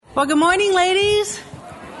Well, good morning, ladies.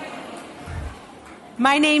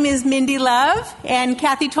 My name is Mindy Love, and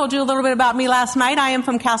Kathy told you a little bit about me last night. I am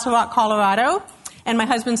from Castle Rock, Colorado, and my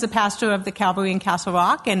husband's the pastor of the Calvary in Castle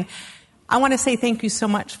Rock. And I want to say thank you so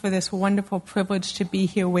much for this wonderful privilege to be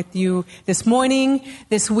here with you this morning,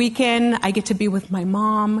 this weekend. I get to be with my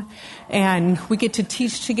mom, and we get to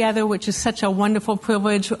teach together, which is such a wonderful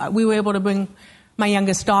privilege. We were able to bring my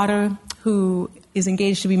youngest daughter, who is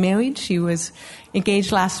engaged to be married. She was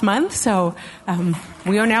engaged last month, so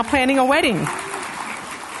we are now planning a wedding.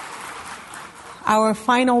 Our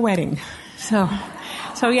final wedding. So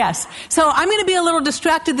yes. So I'm going to be a little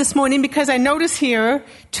distracted this morning because I notice here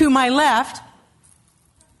to my left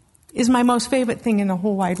is my most favorite thing in the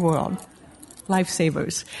whole wide world.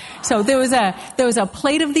 Lifesavers. So there was a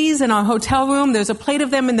plate of these in our hotel room. There's a plate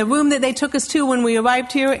of them in the room that they took us to when we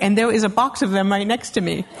arrived here, and there is a box of them right next to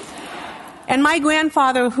me. And my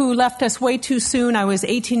grandfather, who left us way too soon, I was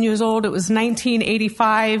 18 years old. It was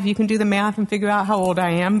 1985. You can do the math and figure out how old I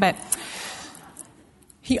am. But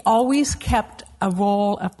he always kept a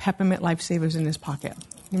roll of peppermint Lifesavers in his pocket.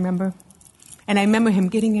 You remember? And I remember him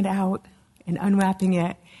getting it out and unwrapping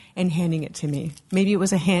it and handing it to me. Maybe it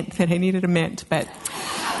was a hint that I needed a mint, but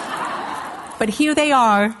here they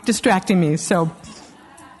are distracting me. So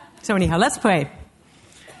anyhow, let's pray.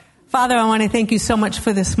 Father, I want to thank you so much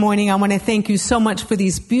for this morning. I want to thank you so much for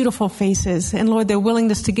these beautiful faces. And Lord, their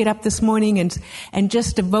willingness to get up this morning and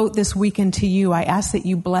just devote this weekend to you. I ask that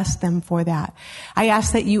you bless them for that. I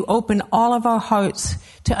ask that you open all of our hearts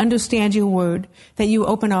to understand your word, that you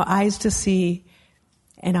open our eyes to see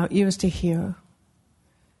and our ears to hear.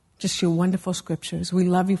 Just your wonderful scriptures. We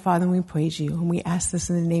love you, Father, and we praise you. And we ask this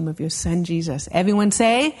in the name of your son, Jesus. Everyone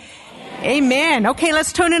say, Amen. Okay,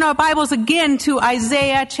 let's turn in our Bibles again to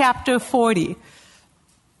Isaiah chapter 40.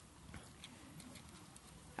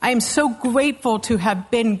 I am so grateful to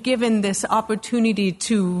have been given this opportunity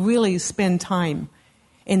to really spend time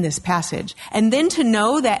in this passage. And then to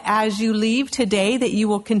know that as you leave today, that you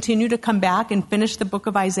will continue to come back and finish the book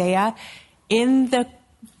of Isaiah in the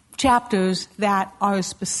chapters that are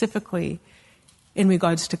specifically in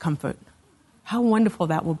regards to comfort. How wonderful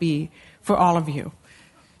that will be for all of you.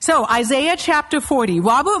 So, Isaiah chapter 40.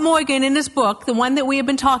 Robert Morgan, in his book, the one that we have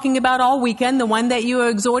been talking about all weekend, the one that you are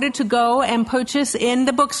exhorted to go and purchase in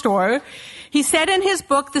the bookstore, he said in his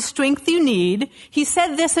book, The Strength You Need, he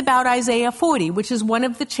said this about Isaiah 40, which is one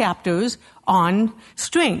of the chapters on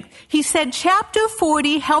strength. He said, chapter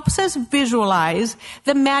 40 helps us visualize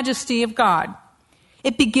the majesty of God.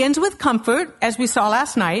 It begins with comfort, as we saw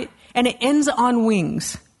last night, and it ends on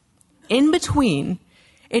wings. In between,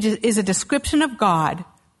 it is a description of God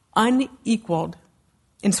unequaled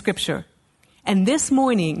in Scripture. And this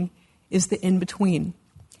morning is the in-between.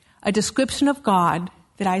 A description of God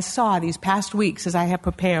that I saw these past weeks as I have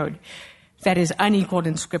prepared that is unequaled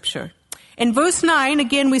in Scripture. In verse 9,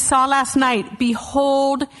 again, we saw last night,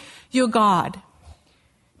 behold your God.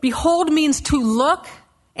 Behold means to look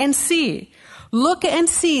and see. Look and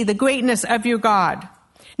see the greatness of your God.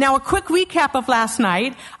 Now, a quick recap of last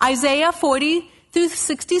night. Isaiah 40 through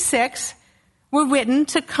 66 were written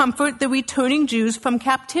to comfort the returning Jews from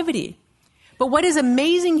captivity. But what is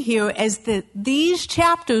amazing here is that these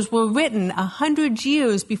chapters were written 100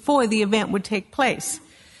 years before the event would take place.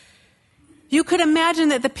 You could imagine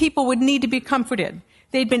that the people would need to be comforted.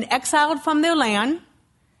 They'd been exiled from their land.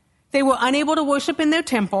 They were unable to worship in their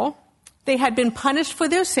temple. They had been punished for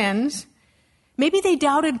their sins. Maybe they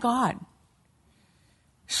doubted God.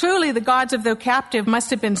 Surely the gods of their captive must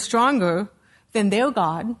have been stronger than their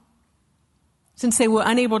God, since they were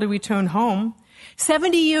unable to return home.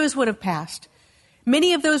 70 years would have passed.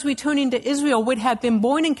 Many of those returning to Israel would have been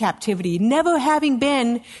born in captivity, never having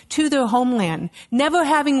been to their homeland, never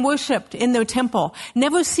having worshiped in their temple,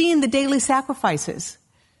 never seen the daily sacrifices.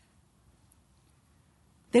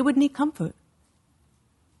 They would need comfort.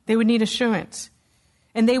 They would need assurance.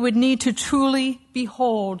 And they would need to truly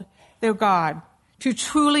behold their God, to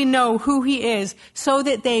truly know who He is, so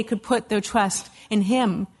that they could put their trust in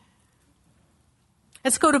Him.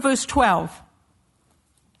 Let's go to verse 12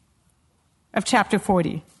 of chapter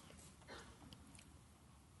 40.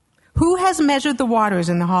 Who has measured the waters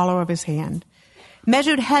in the hollow of His hand,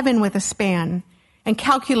 measured heaven with a span, and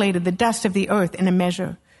calculated the dust of the earth in a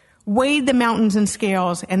measure, weighed the mountains in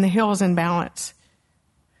scales and the hills in balance?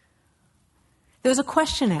 There's a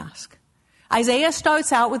question asked. Isaiah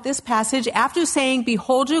starts out with this passage after saying,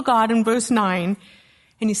 behold your God in verse 9,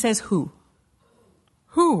 and he says, who?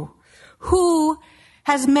 Who? Who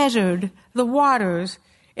has measured the waters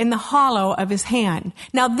in the hollow of His hand?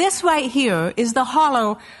 Now this right here is the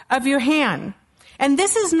hollow of your hand. And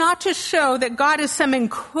this is not to show that God is some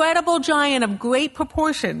incredible giant of great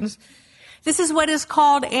proportions. This is what is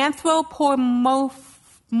called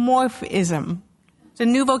anthropomorphism. It's a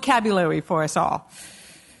new vocabulary for us all.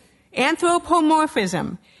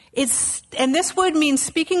 Anthropomorphism. And this word means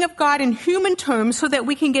speaking of God in human terms so that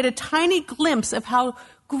we can get a tiny glimpse of how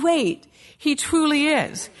great He truly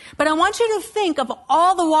is. But I want you to think of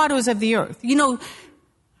all the waters of the earth.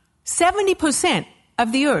 70%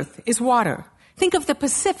 of the earth is water. Think of the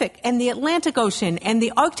Pacific and the Atlantic Ocean and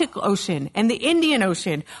the Arctic Ocean and the Indian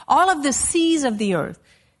Ocean. All of the seas of the earth,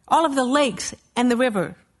 all of the lakes and the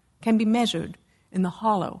river can be measured in the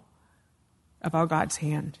hollow of our God's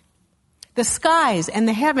hand. The skies and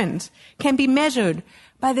the heavens can be measured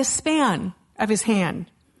by the span of His hand.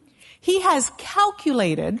 He has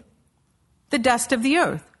calculated the dust of the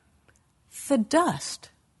earth. The dust.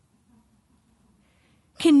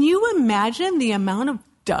 Can you imagine the amount of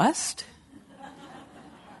dust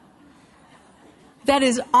that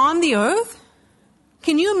is on the earth?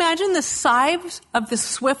 Can you imagine the size of the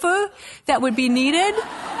Swiffer that would be needed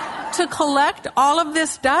to collect all of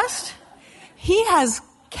this dust? He has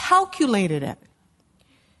calculated it.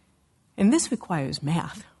 And this requires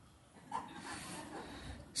math.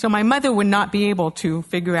 So my mother would not be able to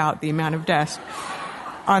figure out the amount of dust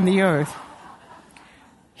on the earth.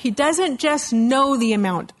 He doesn't just know the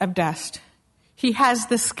amount of dust. He has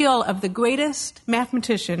the skill of the greatest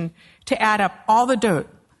mathematician to add up all the dirt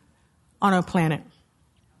on our planet.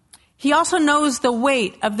 He also knows the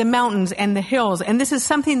weight of the mountains and the hills, and this is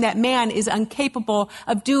something that man is incapable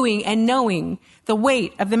of doing and knowing, the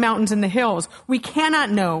weight of the mountains and the hills. We cannot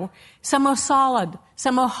know. Some are solid,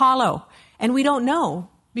 some are hollow, and we don't know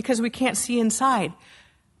because we can't see inside.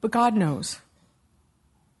 But God knows.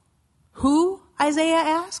 Who, Isaiah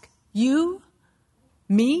asked? You?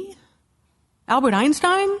 Me? Albert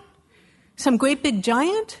Einstein? Some great big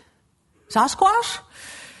giant? Sasquatch?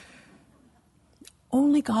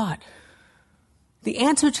 Only God. The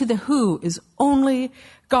answer to the who is only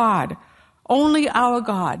God. Only our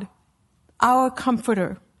God. Our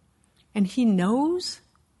comforter. And He knows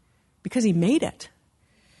because He made it.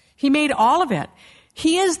 He made all of it.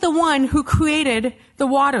 He is the one who created the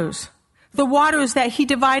waters that He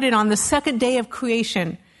divided on the second day of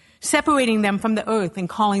creation, separating them from the earth and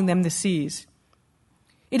calling them the seas.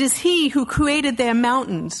 It is He who created their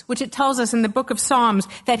mountains, which it tells us in the book of Psalms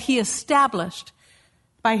that He established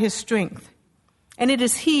by His strength. And it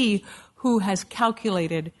is He who has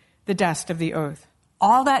calculated the dust of the earth.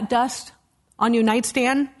 All that dust on your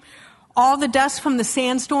nightstand, all the dust from the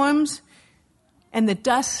sandstorms, and the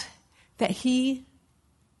dust that He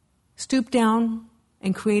stooped down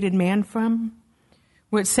and created man from,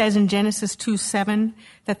 where it says in Genesis 2:7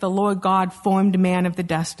 that the Lord God formed man of the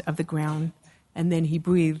dust of the ground, and then He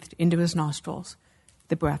breathed into his nostrils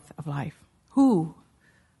the breath of life. Who?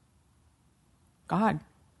 God.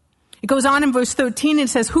 It goes on in verse 13, it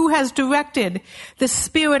says, who has directed the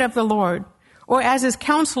Spirit of the Lord, or as His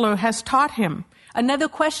counselor has taught Him? Another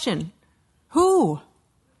question. Who?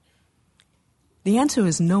 The answer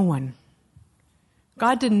is no one.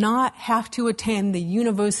 God did not have to attend the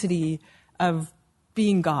university of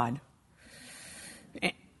being God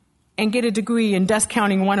and get a degree in dust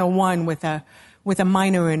counting 101 with a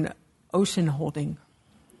minor in ocean holding.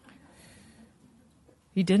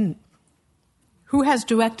 He didn't. Who has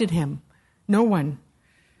directed Him? No one.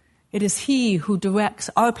 It is He who directs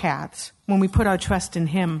our paths when we put our trust in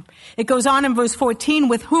Him. It goes on in verse 14,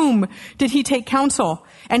 with whom did He take counsel?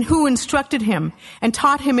 And who instructed Him and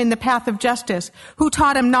taught Him in the path of justice? Who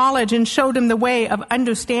taught Him knowledge and showed Him the way of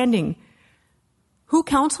understanding? Who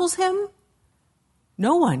counsels Him?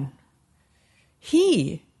 No one.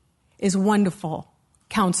 He is wonderful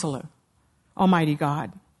Counselor, Almighty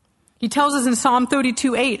God. He tells us in Psalm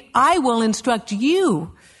 32:8, I will instruct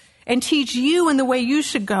you and teach you in the way you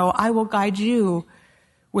should go. I will guide you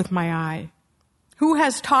with my eye. Who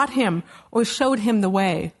has taught Him or showed Him the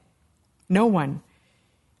way? No one.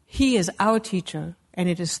 He is our teacher, and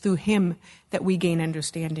it is through Him that we gain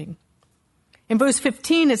understanding. In verse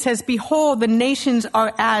 15, it says, behold, the nations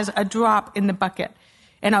are as a drop in the bucket,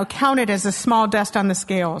 and are counted as a small dust on the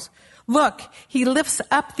scales. Look, He lifts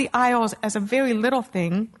up the isles as a very little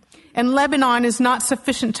thing, and Lebanon is not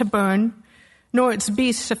sufficient to burn, nor its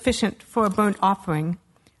beasts sufficient for a burnt offering.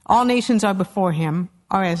 All nations are before Him,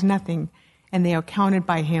 are as nothing, and they are counted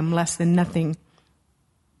by Him less than nothing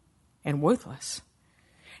and worthless.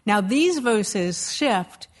 Now these verses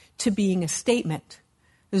shift to being a statement.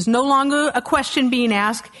 There's no longer a question being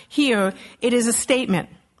asked. Here, it is a statement.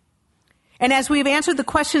 And as we've answered the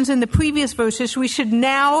questions in the previous verses, we should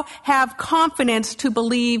now have confidence to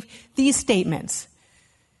believe these statements.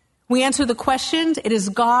 We answer the questions. It is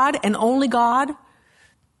God and only God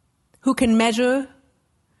who can measure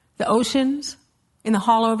the oceans in the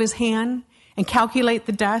hollow of his hand and calculate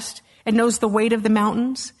the dust and knows the weight of the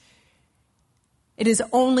mountains. It is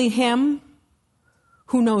only him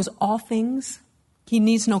who knows all things. He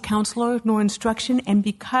needs no counselor nor instruction. And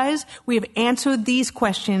because we have answered these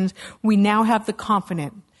questions, we now have the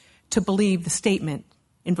confidence to believe the statement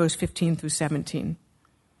in verse 15 through 17.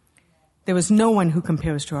 There is no one who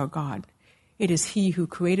compares to our God. It is he who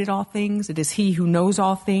created all things. It is he who knows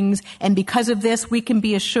all things. And because of this, we can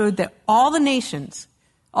be assured that all the nations,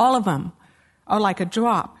 all of them, are like a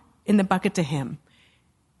drop in the bucket to him.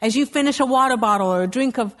 As you finish a water bottle or a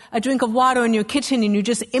drink of water in your kitchen and you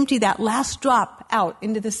just empty that last drop out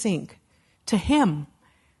into the sink, to him,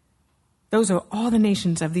 those are all the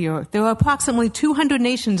nations of the earth. There are approximately 200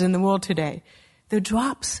 nations in the world today. They're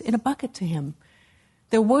drops in a bucket to him.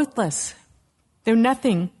 They're worthless. They're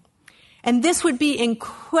nothing. And this would be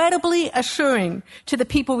incredibly assuring to the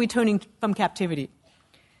people returning from captivity.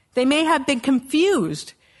 They may have been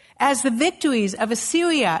confused as the victories of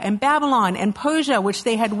Assyria and Babylon and Persia, which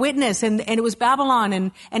they had witnessed, and it was Babylon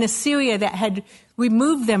and Assyria that had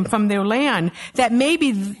removed them from their land, that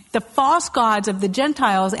maybe the false gods of the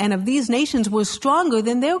Gentiles and of these nations were stronger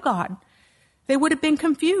than their God. They would have been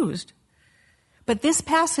confused. But this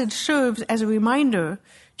passage serves as a reminder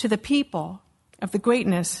to the people of the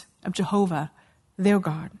greatness of Jehovah, their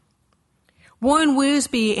God. Warren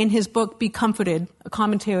Wiersbe, in his book, Be Comforted, a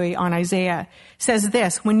commentary on Isaiah, says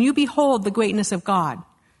this: when you behold the greatness of God,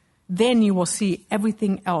 then you will see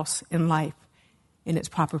everything else in life in its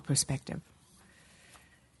proper perspective.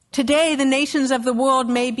 Today, the nations of the world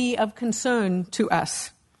may be of concern to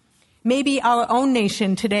us. Maybe our own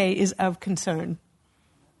nation today is of concern.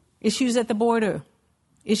 Issues at the border,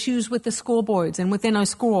 issues with the school boards and within our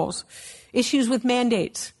schools, issues with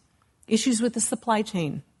mandates, issues with the supply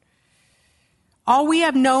chain. All we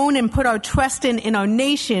have known and put our trust in our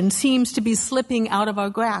nation seems to be slipping out of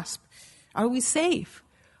our grasp. Are we safe?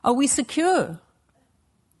 Are we secure?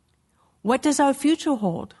 What does our future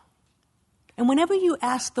hold? And whenever you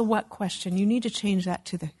ask the what question, you need to change that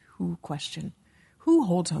to the who question. Who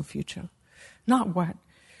holds our future? Not what.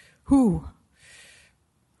 Who?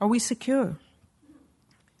 Are we secure?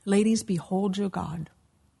 Ladies, behold your God,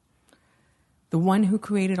 the one who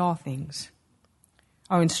created all things,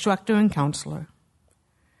 our instructor and counselor,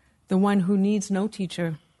 the one who needs no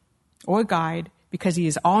teacher or guide because he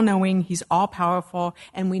is all-knowing, he's all-powerful,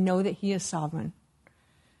 and we know that he is sovereign.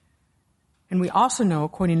 And we also know,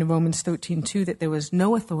 according to Romans 13:2, that there is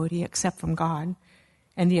no authority except from God,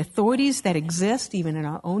 and the authorities that exist, even in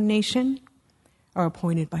our own nation, are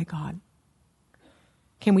appointed by God.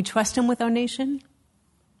 Can we trust him with our nation?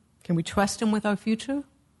 Can we trust him with our future?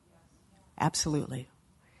 Absolutely.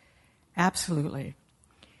 Absolutely.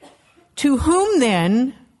 To whom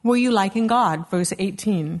then were you liking God? Verse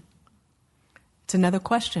 18. It's another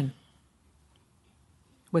question.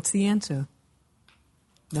 What's the answer?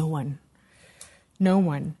 No one. No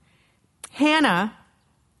one. Hannah,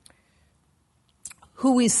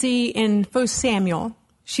 who we see in 1 Samuel,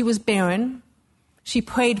 she was barren. She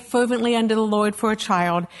prayed fervently unto the Lord for a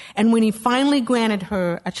child, and when he finally granted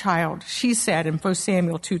her a child, she said in 1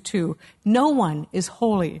 Samuel 2:2, no one is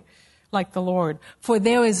holy like the Lord, for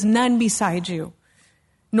there is none beside you,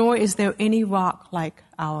 nor is there any rock like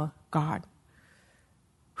our God.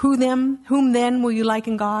 Whom then were you like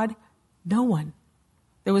in God? No one.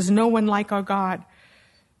 There was no one like our God.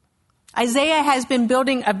 Isaiah has been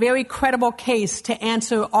building a very credible case to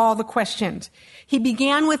answer all the questions. He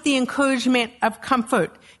began with the encouragement of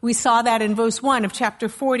comfort. We saw that in verse 1 of chapter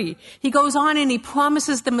 40. He goes on and he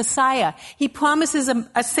promises the Messiah. He promises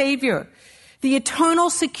a Savior, the eternal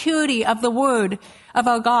security of the word of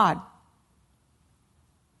our God.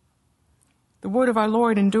 The word of our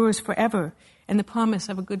Lord endures forever, and the promise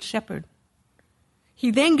of a good shepherd. He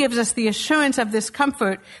then gives us the assurance of this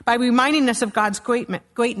comfort by reminding us of God's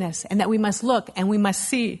greatness and that we must look and we must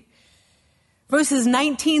see. Verses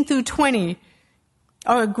 19 through 20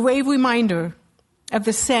 are a grave reminder of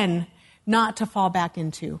the sin not to fall back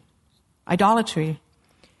into. Idolatry.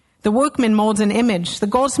 The workman molds an image. The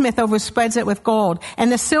goldsmith overspreads it with gold.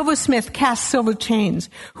 And the silversmith casts silver chains.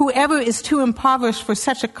 Whoever is too impoverished for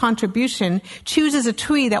such a contribution chooses a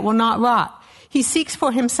tree that will not rot. He seeks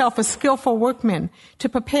for himself a skillful workman to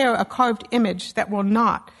prepare a carved image that will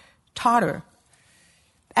not totter.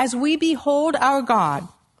 As we behold our God,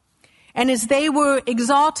 and as they were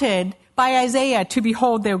exalted by Isaiah to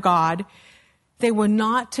behold their God, they were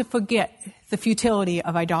not to forget the futility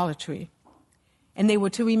of idolatry, and they were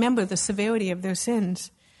to remember the severity of their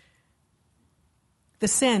sins. the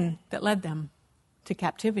sin that led them to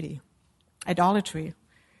captivity, idolatry.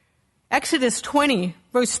 Exodus 20,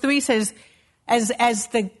 verse 3 says, as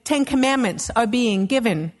the 10 Commandments are being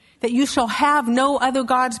given, that you shall have no other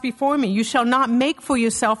gods before me. You shall not make for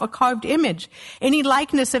yourself a carved image, any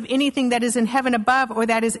likeness of anything that is in heaven above, or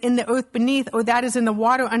that is in the earth beneath, or that is in the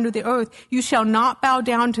water under the earth. You shall not bow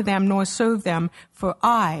down to them nor serve them, for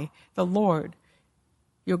I, the Lord,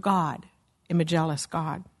 your God, am a jealous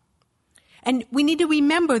God. And we need to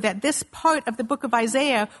remember that this part of the book of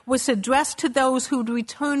Isaiah was addressed to those who would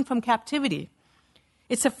return from captivity.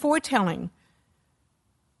 It's a foretelling.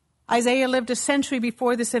 Isaiah lived a century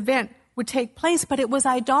before this event would take place, but it was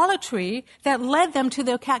idolatry that led them to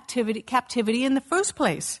their captivity in the first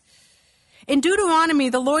place. In Deuteronomy,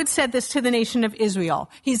 the Lord said this to the nation of Israel.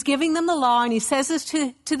 He's giving them the law, and he says this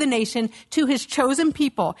to the nation, to his chosen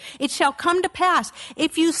people. It shall come to pass,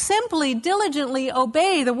 if you simply, diligently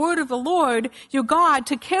obey the word of the Lord, your God,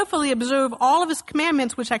 to carefully observe all of his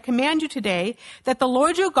commandments, which I command you today, that the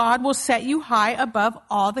Lord your God will set you high above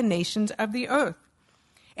all the nations of the earth.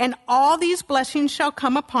 And all these blessings shall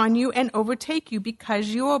come upon you and overtake you, because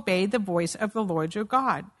you obey the voice of the Lord your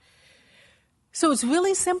God. So it's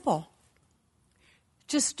really simple.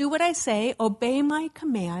 Just do what I say, obey my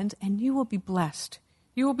commands, and you will be blessed.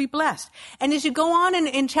 You will be blessed. And as you go on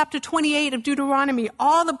in chapter 28 of Deuteronomy,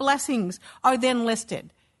 all the blessings are then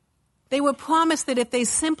listed. They were promised that if they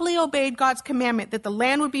simply obeyed God's commandment, that the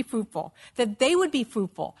land would be fruitful, that they would be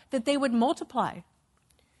fruitful, that they would multiply,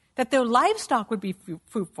 that their livestock would be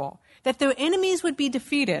fruitful, that their enemies would be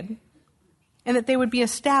defeated, and that they would be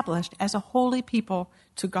established as a holy people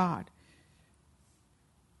to God.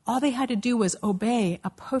 All they had to do was obey a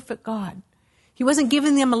perfect God. He wasn't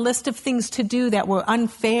giving them a list of things to do that were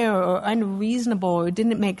unfair or unreasonable or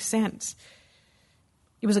didn't make sense.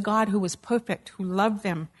 He was a God who was perfect, who loved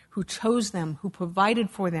them, who chose them, who provided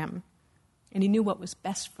for them, and he knew what was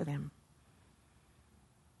best for them.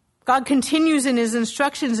 God continues in his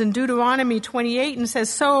instructions in Deuteronomy 28 and says,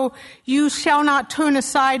 so you shall not turn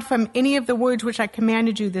aside from any of the words which I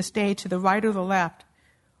commanded you this day to the right or the left,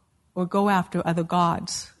 or go after other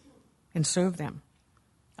gods and serve them.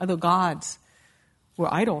 Other gods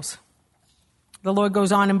were idols. The Lord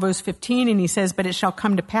goes on in verse 15 and he says, but it shall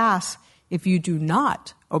come to pass, if you do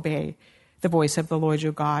not obey the voice of the Lord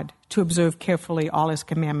your God, to observe carefully all his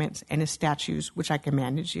commandments and his statutes which I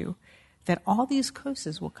commanded you, that all these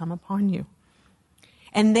curses will come upon you.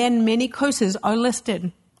 And then many curses are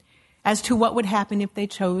listed as to what would happen if they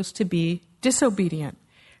chose to be disobedient.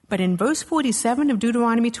 But in verse 47 of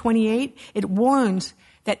Deuteronomy 28, it warns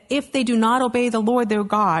that if they do not obey the Lord their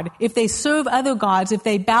God, if they serve other gods, if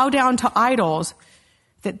they bow down to idols,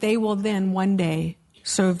 that they will then one day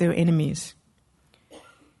serve their enemies,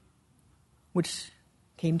 which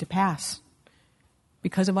came to pass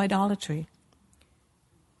because of idolatry.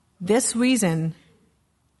 This reason,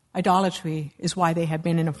 idolatry, is why they have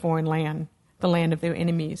been in a foreign land, the land of their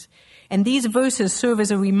enemies. And these verses serve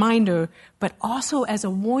as a reminder, but also as a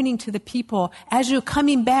warning to the people, as you're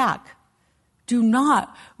coming back, do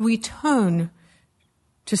not return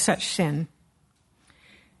to such sin.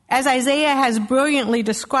 As Isaiah has brilliantly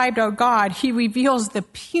described our God, he reveals the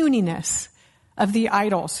puniness of the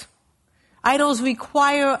idols. Idols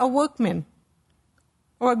require a workman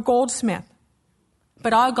or a goldsmith.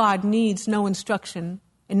 But our God needs no instruction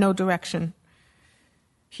and no direction.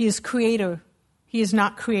 He is creator. He is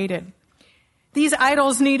not created. These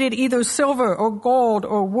idols needed either silver or gold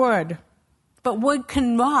or wood. But wood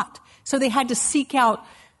can rot, so they had to seek out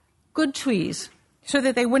good trees so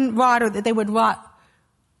that they wouldn't rot or that they would rot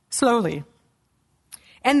slowly.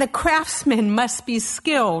 And the craftsman must be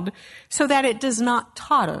skilled so that it does not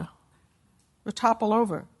totter or topple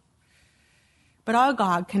over. But our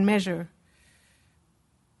God can measure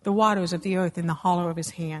the waters of the earth in the hollow of his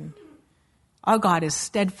hand. Our God is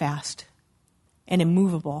steadfast and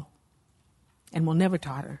immovable and will never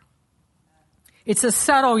totter. It's a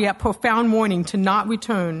subtle yet profound warning to not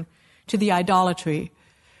return to the idolatry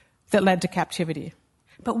that led to captivity.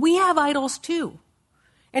 But we have idols too.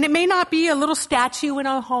 And it may not be a little statue in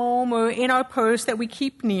our home or in our purse that we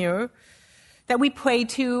keep near, that we pray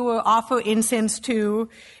to or offer incense to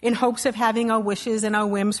in hopes of having our wishes and our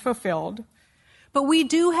whims fulfilled. But we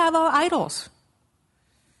do have our idols.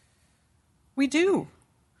 We do.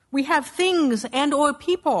 We have things and or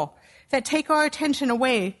people that take our attention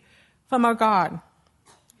away from our God.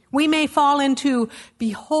 We may fall into,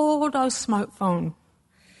 behold our smartphone,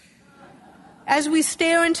 as we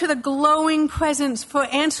stare into the glowing presence for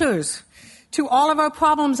answers to all of our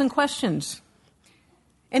problems and questions.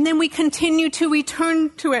 And then we continue to return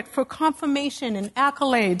to it for confirmation and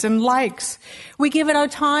accolades and likes. We give it our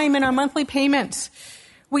time and our monthly payments.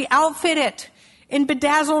 We outfit it in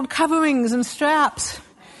bedazzled coverings and straps.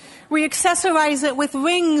 We accessorize it with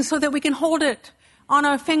rings so that we can hold it on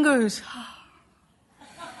our fingers.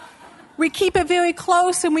 We keep it very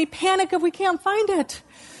close and we panic if we can't find it.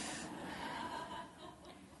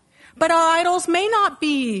 But our idols may not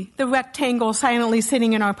be the rectangle silently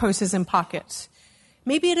sitting in our purses and pockets.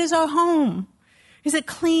 Maybe it is our home. Is it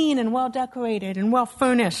clean and well decorated and well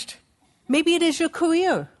furnished? Maybe it is your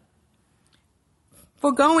career.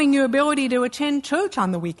 Foregoing your ability to attend church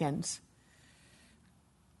on the weekends.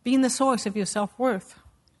 Being the source of your self-worth.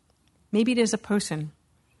 Maybe it is a person.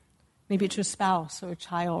 Maybe it's your spouse or a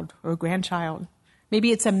child or a grandchild.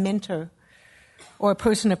 Maybe it's a mentor or a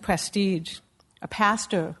person of prestige, a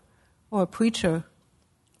pastor or a preacher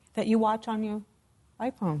that you watch on your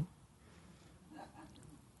iPhone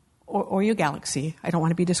or your Galaxy. I don't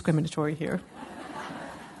want to be discriminatory here.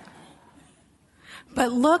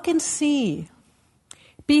 But look and see.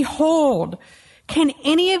 Behold, can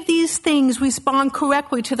any of these things respond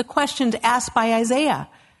correctly to the questions asked by Isaiah?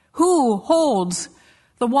 Who holds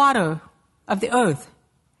the water of the earth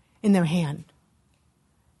in their hand?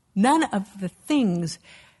 None of the things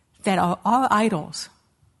that are our idols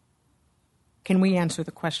can we answer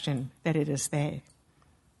the question that it is they.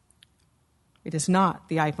 It is not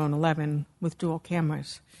the iPhone 11 with dual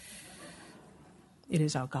cameras. It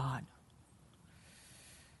is our God.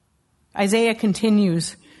 Isaiah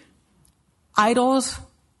continues, idols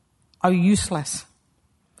are useless.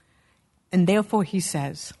 And therefore he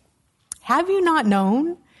says, have you not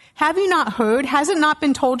known? Have you not heard? Has it not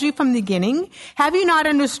been told you from the beginning? Have you not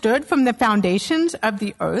understood from the foundations of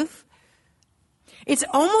the earth? It's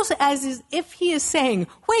almost as if he is saying,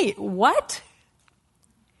 wait, what?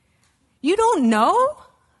 You don't know?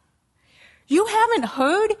 You haven't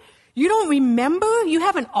heard? You don't remember? You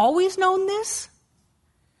haven't always known this?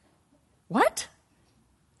 What?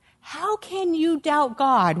 How can you doubt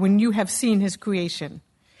God when you have seen his creation?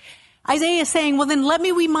 Isaiah is saying, well, then let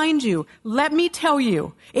me remind you. Let me tell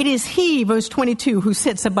you. It is he, verse 22, who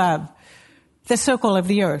sits above the circle of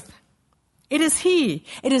the earth. It is he.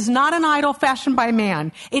 It is not an idol fashioned by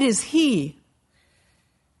man. It is he.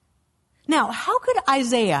 Now, how could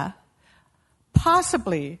Isaiah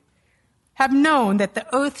possibly have known that the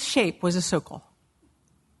earth's shape was a circle?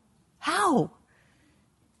 How?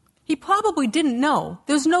 He probably didn't know.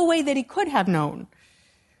 There's no way that he could have known.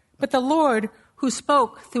 But the Lord who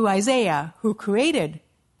spoke through Isaiah, who created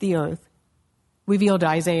the earth, revealed to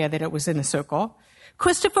Isaiah that it was in a circle.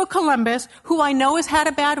 Christopher Columbus, who I know has had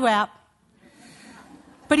a bad rap,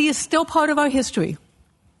 but he is still part of our history.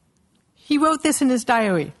 He wrote this in his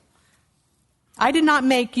diary. I did not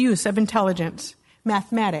make use of intelligence,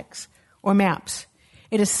 mathematics, or maps.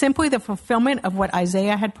 It is simply the fulfillment of what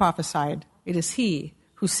Isaiah had prophesied. It is he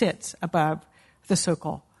who sits above the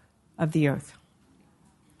circle of the earth.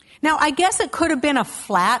 Now, I guess it could have been a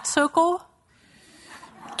flat circle,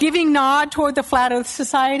 giving nod toward the Flat Earth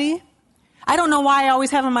Society. I don't know why I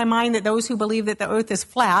always have in my mind that those who believe that the earth is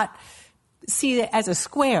flat see it as a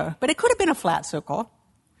square, but it could have been a flat circle.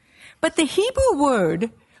 But the Hebrew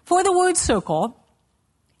word for the word circle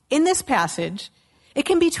in this passage, it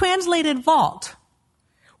can be translated vault,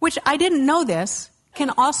 which I didn't know this, can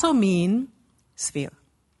also mean sphere.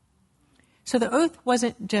 So the earth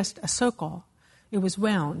wasn't just a circle, it was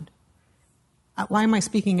round. Why am I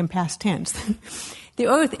speaking in past tense? The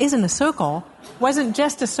earth isn't a circle, wasn't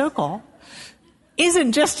just a circle,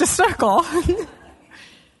 isn't just a circle.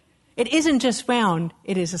 It isn't just round,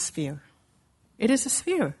 it is a sphere. It is a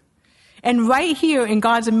sphere. And right here in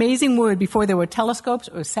God's amazing word, before there were telescopes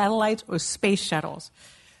or satellites or space shuttles,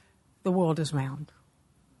 the world is round.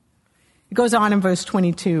 It goes on in verse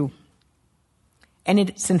 22. And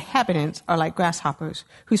its inhabitants are like grasshoppers,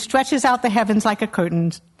 who stretches out the heavens like a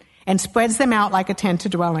curtain and spreads them out like a tent to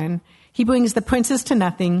dwell in. He brings the princes to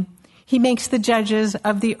nothing. He makes the judges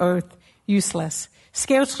of the earth useless.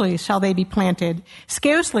 Scarcely shall they be planted.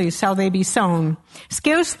 Scarcely shall they be sown.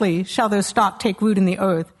 Scarcely shall their stock take root in the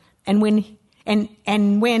earth. And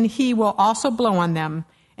when he will also blow on them,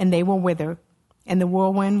 and they will wither, and the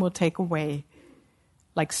whirlwind will take them away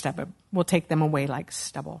like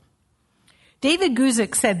stubble. David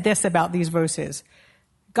Guzik said this about these verses.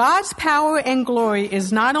 God's power and glory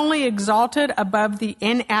is not only exalted above the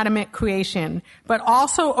inanimate creation, but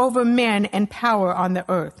also over men and power on the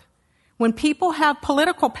earth. When people have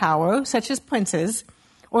political power, such as princes,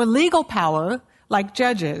 or legal power, like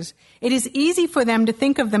judges, it is easy for them to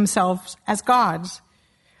think of themselves as gods.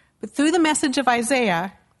 But through the message of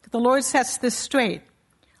Isaiah, the Lord sets this straight.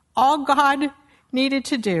 All God needed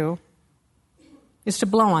to do is to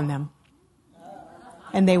blow on them,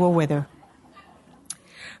 and they will wither.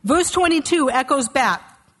 Verse 22 echoes back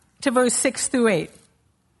to verse 6 through 8.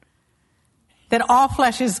 That all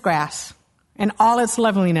flesh is grass, and all its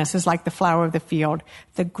loveliness is like the flower of the field.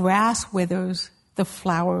 The grass withers, the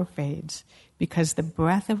flower fades, because the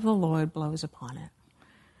breath of the Lord blows upon it.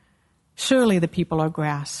 Surely the people are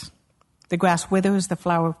grass. The grass withers, the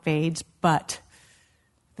flower fades, but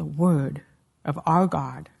the word of our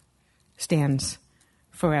God stands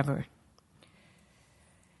forever.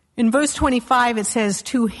 In verse 25 it says,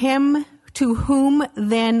 to whom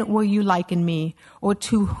then will you liken me? Or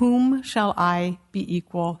to whom shall I be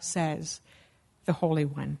equal, says the Holy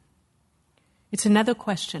One. It's another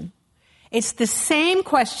question. It's the same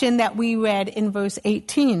question that we read in verse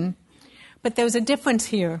 18, but there's a difference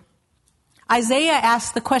here. Isaiah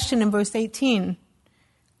asked the question in verse 18.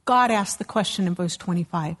 God asked the question in verse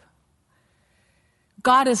 25.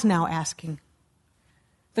 God is now asking.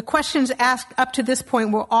 The questions asked up to this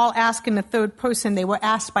point were all asked in the third person. They were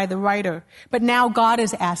asked by the writer. But now God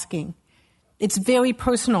is asking. It's very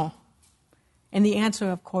personal. And the answer,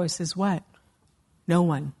 of course, is what? No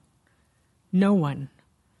one. No one.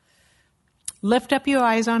 Lift up your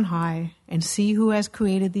eyes on high and see who has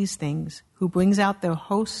created these things, who brings out their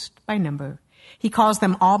host by number. He calls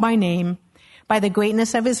them all by name, by the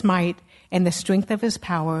greatness of his might and the strength of his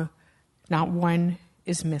power. Not one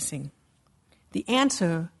is missing. The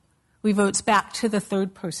answer reverts back to the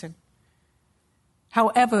third person.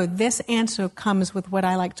 However, this answer comes with what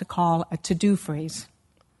I like to call a to-do phrase.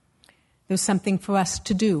 There's something for us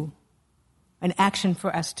to do, an action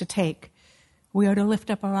for us to take. We are to lift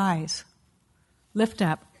up our eyes. Lift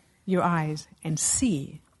up your eyes and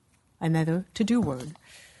see, another to-do word,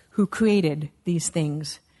 who created these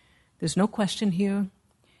things. There's no question here,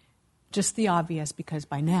 just the obvious, because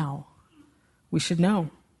by now we should know.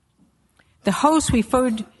 The hosts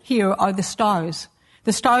referred here are the stars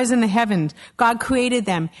in the heavens. God created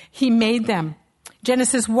them. He made them.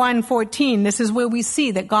 Genesis 1:14, this is where we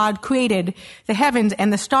see that God created the heavens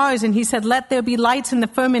and the stars, and he said, let there be lights in the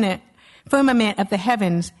firmament of the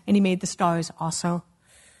heavens, and he made the stars also.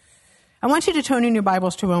 I want you to turn in your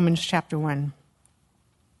Bibles to Romans chapter 1.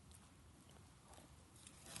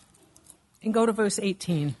 And go to verse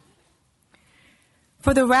 18.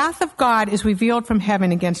 For the wrath of God is revealed from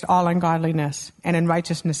heaven against all ungodliness and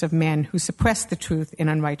unrighteousness of men who suppress the truth in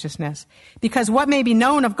unrighteousness. Because what may be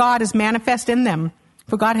known of God is manifest in them,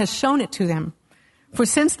 for God has shown it to them. For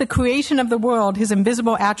since the creation of the world, his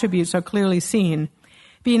invisible attributes are clearly seen,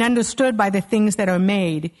 being understood by the things that are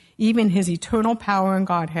made, even his eternal power and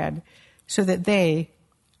Godhead, so that they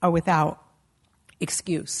are without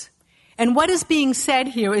excuse. And what is being said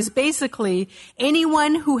here is basically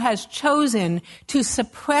anyone who has chosen to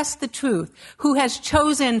suppress the truth, who has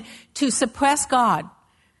chosen to suppress God,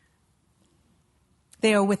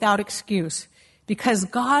 they are without excuse, because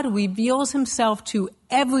God reveals himself to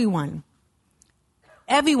everyone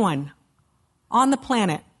on the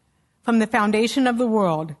planet from the foundation of the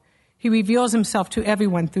world. He reveals himself to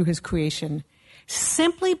everyone through his creation.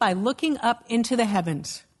 Simply by looking up into the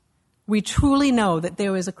heavens, we truly know that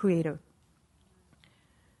there is a creator.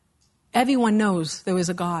 Everyone knows there is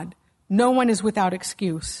a God. No one is without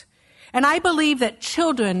excuse. And I believe that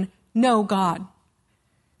children know God.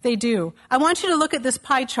 They do. I want you to look at this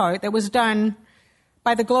pie chart that was done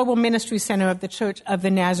by the Global Ministry Center of the Church of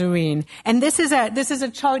the Nazarene. And this is a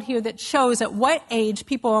chart here that shows at what age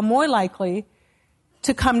people are more likely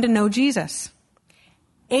to come to know Jesus.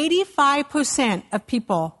 85% of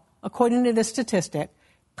people, according to this statistic,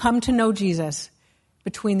 come to know Jesus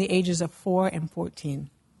between the ages of 4 and 14.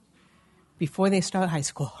 Before they start high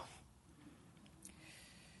school.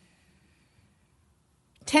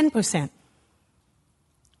 10%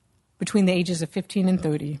 between the ages of 15 and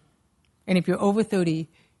 30. And if you're over 30,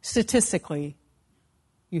 statistically,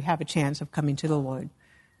 you have a chance of coming to the Lord.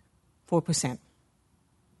 4%.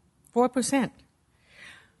 4%.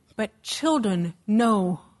 But children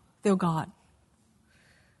know their God.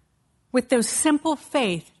 With their simple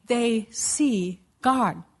faith, they see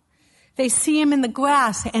God. They see him in the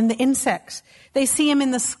grass and the insects. They see him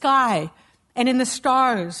in the sky and in the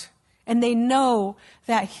stars. And they know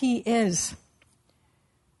that he is.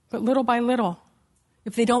 But little by little,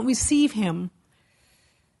 if they don't receive him,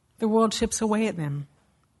 the world chips away at them.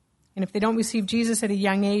 And if they don't receive Jesus at a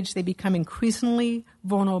young age, they become increasingly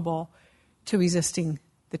vulnerable to resisting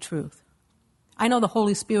the truth. I know the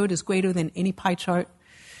Holy Spirit is greater than any pie chart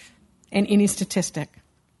and any statistic.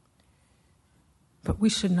 But we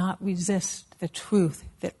should not resist the truth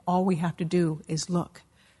that all we have to do is look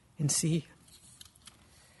and see.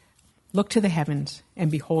 Look to the heavens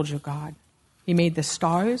and behold your God. He made the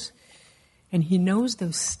stars, and he knows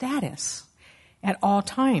their status at all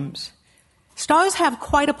times. Stars have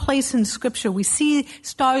quite a place in Scripture. We see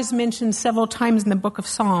stars mentioned several times in the book of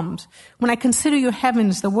Psalms. When I consider your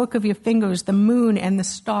heavens, the work of your fingers, the moon and the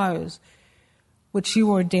stars, which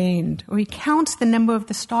you ordained. Or he counts the number of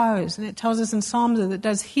the stars, and it tells us in Psalms, as it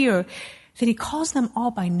does here, that he calls them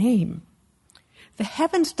all by name. The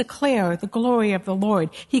heavens declare the glory of the Lord.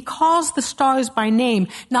 He calls the stars by name.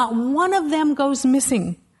 Not one of them goes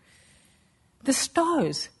missing. The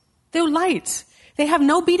stars, they're lights. They have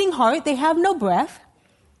no beating heart. They have no breath.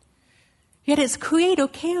 Yet its creator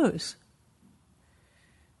cares.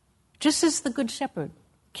 Just as the Good Shepherd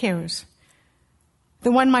cares.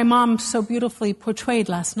 The one my mom so beautifully portrayed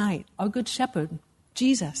last night, our Good Shepherd,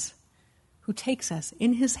 Jesus, who takes us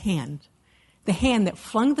in his hand, the hand that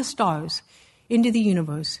flung the stars into the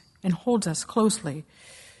universe and holds us closely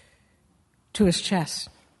to his chest.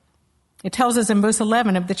 It tells us in verse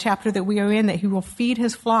 11 of the chapter that we are in that he will feed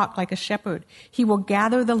his flock like a shepherd. He will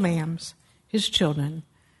gather the lambs, his children,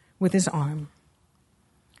 with his arm.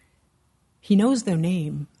 He knows their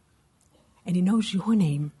name, and he knows your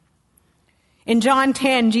name. In John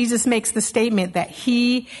 10, Jesus makes the statement that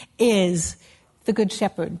he is the Good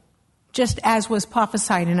Shepherd, just as was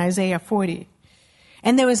prophesied in Isaiah 40.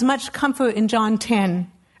 And there is much comfort in John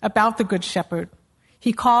 10 about the Good Shepherd.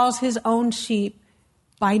 He calls his own sheep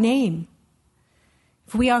by name.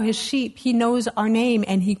 If we are his sheep, he knows our name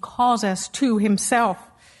and he calls us to himself.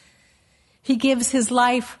 He gives his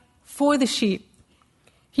life for the sheep.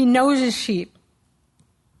 He knows his sheep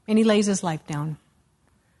and he lays his life down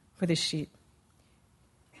for the sheep.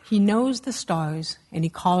 He knows the stars and he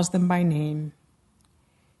calls them by name.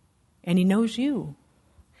 And he knows you.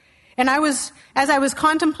 And as I was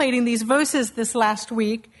contemplating these verses this last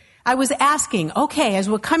week, I was asking, okay, as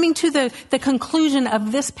we're coming to the conclusion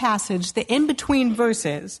of this passage, the in-between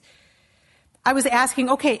verses, I was asking,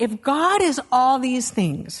 okay, if God is all these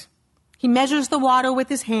things, he measures the water with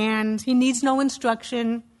his hands, he needs no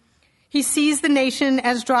instruction, he sees the nation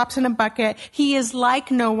as drops in a bucket, he is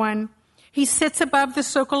like no one, he sits above the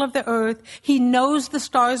circle of the earth, he knows the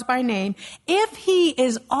stars by name. If he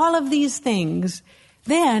is all of these things,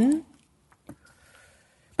 then...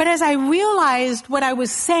 But as I realized what I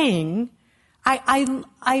was saying,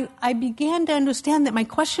 I began to understand that my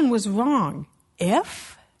question was wrong.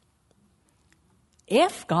 If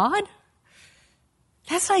God?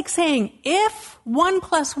 That's like saying, if 1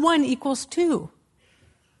 + 1 = 2.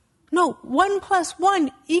 No, 1 +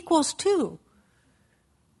 1 = 2.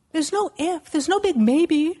 There's no if. There's no big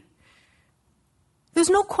maybe. There's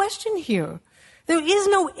no question here. There is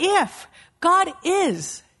no if. God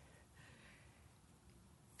is.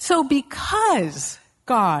 So because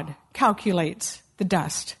God calculates the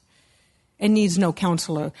dust and needs no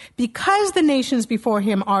counselor, because the nations before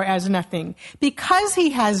him are as nothing, because he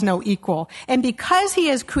has no equal, and because he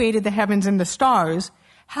has created the heavens and the stars,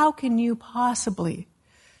 how can you possibly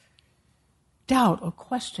doubt or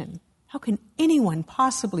question? How can anyone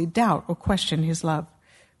possibly doubt or question his love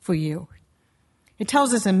for you? It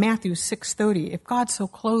tells us in Matthew 6:30, if God so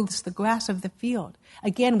clothes the grass of the field,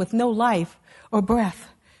 again with no life or breath,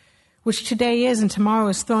 which today is and tomorrow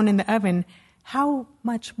is thrown in the oven, how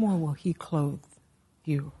much more will he clothe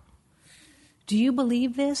you? Do you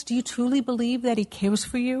believe this? Do you truly believe that he cares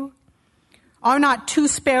for you? Are not 2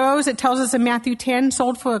 sparrows, it tells us in Matthew 10,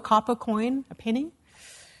 sold for a copper coin, a penny?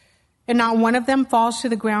 And not one of them falls to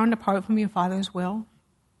the ground apart from your Father's will?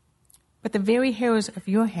 But the very hairs of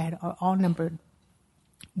your head are all numbered.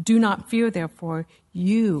 Do not fear, therefore,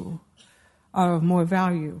 you are of more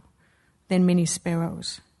value than many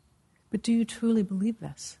sparrows. But do you truly believe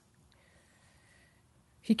this?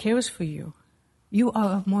 He cares for you. You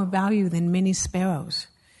are of more value than many sparrows.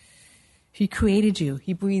 He created you.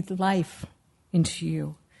 He breathed life into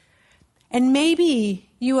you. And maybe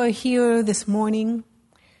you are here this morning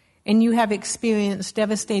and you have experienced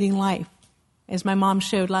devastating life, as my mom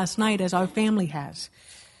showed last night, as our family has.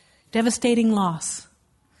 Devastating loss.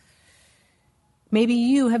 Maybe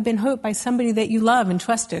you have been hurt by somebody that you love and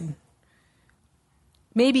trusted.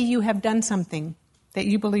 Maybe you have done something that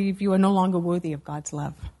you believe you are no longer worthy of God's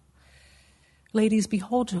love. Ladies,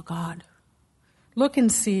 behold your God. Look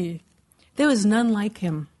and see. There is none like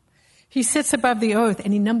him. He sits above the earth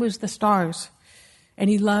and he numbers the stars and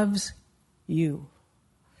he loves you.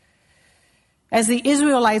 As the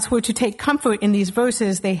Israelites were to take comfort in these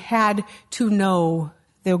verses, they had to know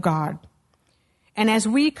their God. And as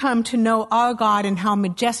we come to know our God and how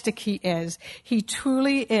majestic he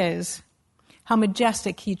truly is, how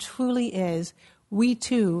majestic he truly is, we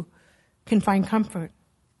too can find comfort.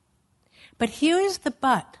 But here is the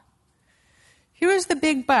but. Here is the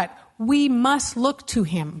big but. We must look to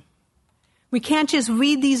him. We can't just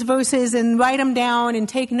read these verses and write them down and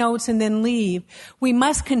take notes and then leave. We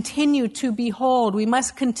must continue to behold. We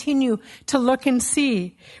must continue to look and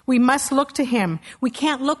see. We must look to him. We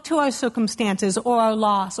can't look to our circumstances or our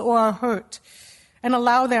loss or our hurt and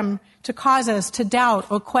allow them to cause us to doubt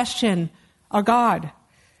or question our God.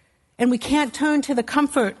 And we can't turn to the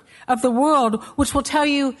comfort of the world, which will tell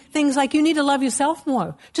you things like, you need to love yourself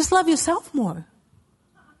more. Just love yourself more.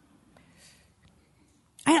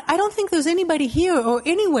 I don't think there's anybody here or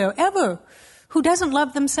anywhere ever who doesn't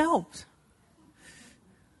love themselves.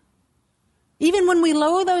 Even when we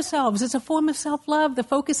lower ourselves, it's a form of self-love. The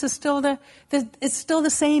focus is still it's still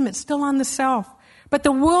the same. It's still on the self. But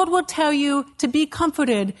the world will tell you to be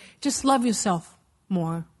comforted, just love yourself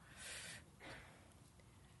more.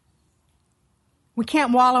 We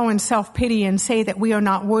can't wallow in self-pity and say that we are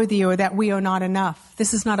not worthy or that we are not enough.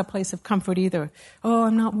 This is not a place of comfort either. Oh,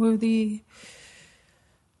 I'm not worthy.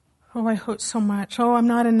 Oh, I hurt so much. Oh, I'm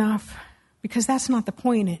not enough. Because that's not the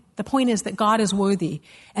point. The point is that God is worthy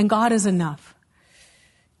and God is enough.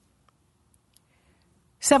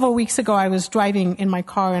 Several weeks ago, I was driving in my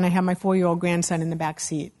car and I had my 4-year-old grandson in the back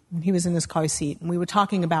seat. He was in his car seat and we were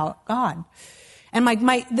talking about God. And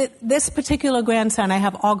this particular grandson, I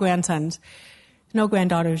have all grandsons, no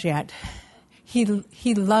granddaughters yet. He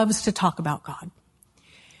loves to talk about God.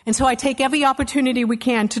 And so I take every opportunity we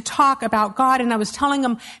can to talk about God, and I was telling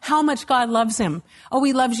him how much God loves him. Oh,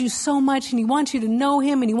 he loves you so much, and he wants you to know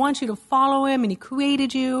him, and he wants you to follow him, and he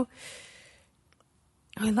created you.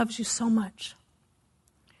 Oh, he loves you so much.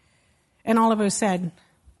 And Oliver said,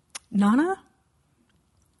 Nana?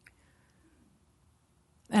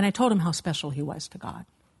 And I told him how special he was to God.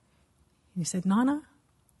 He said, Nana,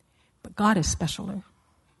 but God is specialer.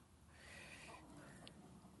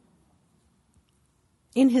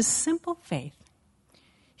 In his simple faith,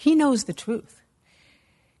 he knows the truth.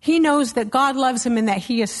 He knows that God loves him and that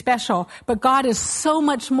he is special, but God is so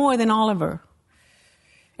much more than Oliver.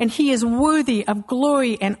 And he is worthy of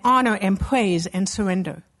glory and honor and praise and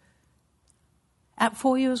surrender. At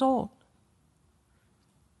 4 years old,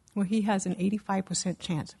 where he has an 85%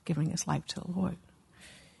 chance of giving his life to the Lord.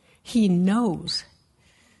 He knows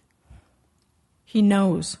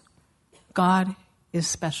God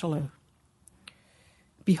is specialer.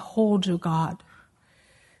 Behold your God.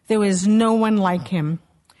 There is no one like him.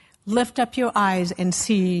 Lift up your eyes and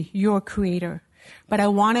see your Creator. But I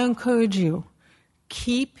want to encourage you,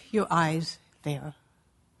 keep your eyes there.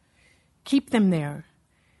 Keep them there.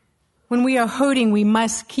 When we are hurting, we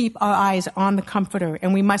must keep our eyes on the Comforter,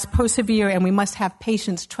 and we must persevere, and we must have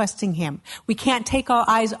patience trusting him. We can't take our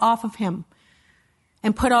eyes off of him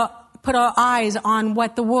and put our eyes on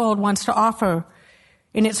what the world wants to offer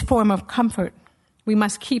in its form of comfort. We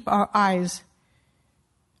must keep our eyes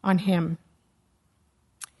on him.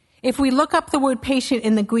 If we look up the word patient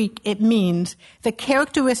in the Greek, it means the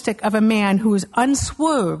characteristic of a man who is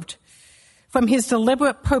unswerved from his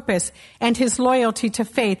deliberate purpose and his loyalty to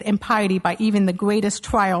faith and piety by even the greatest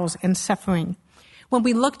trials and suffering. When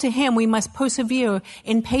we look to him, we must persevere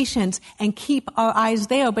in patience and keep our eyes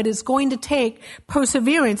there. But it's going to take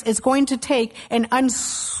perseverance. It's going to take an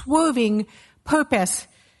unswerving purpose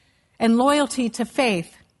and loyalty to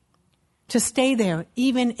faith to stay there,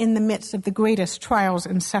 even in the midst of the greatest trials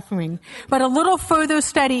and suffering. But a little further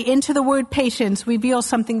study into the word patience reveals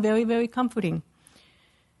something very, very comforting.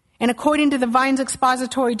 And according to the Vine's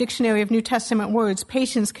Expository Dictionary of New Testament Words,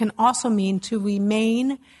 patience can also mean to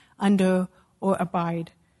remain under or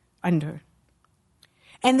abide under.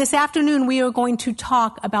 And this afternoon we are going to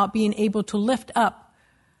talk about being able to lift up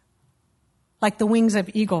like the wings of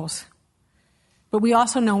eagles. But we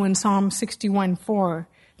also know in Psalm 61:4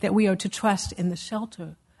 that we are to trust in the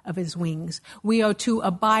shelter of his wings. We are to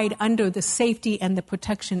abide under the safety and the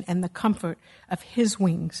protection and the comfort of his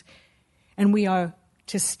wings. And we are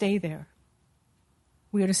to stay there.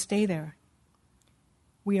 We are to stay there.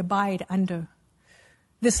 We abide under.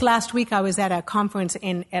 This last week I was at a conference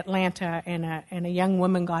in Atlanta, and a young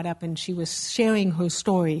woman got up and she was sharing her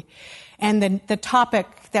story. And the topic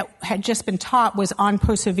that had just been taught was on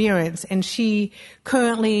perseverance. And she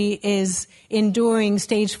currently is enduring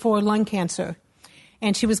stage 4 lung cancer.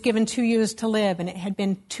 And she was given 2 years to live, and it had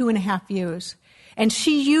been 2.5 years. And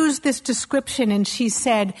she used this description, and she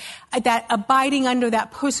said that abiding under,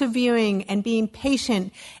 that persevering and being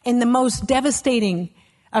patient in the most devastating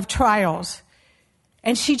of trials.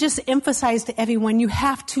 And she just emphasized to everyone, you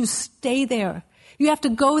have to stay there. You have to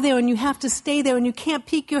go there and you have to stay there, and you can't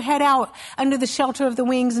peek your head out under the shelter of the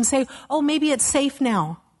wings and say, oh, maybe it's safe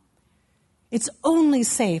now. It's only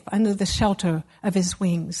safe under the shelter of his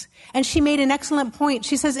wings. And she made an excellent point.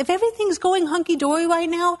 She says, if everything's going hunky-dory right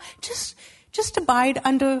now, just abide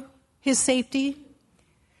under his safety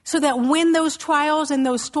so that when those trials and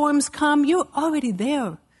those storms come, you're already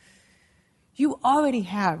there. You already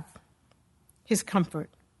have his comfort.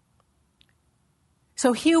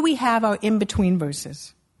 So here we have our in-between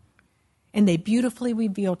verses, and they beautifully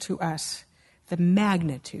reveal to us the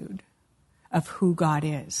magnitude of who God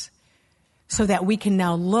is, so that we can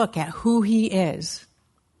now look at who he is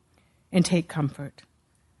and take comfort.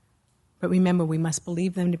 But remember, we must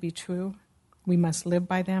believe them to be true. We must live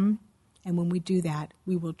by them. And when we do that,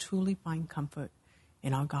 we will truly find comfort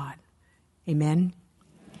in our God. Amen.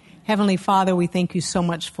 Heavenly Father, we thank you so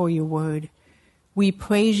much for your word. We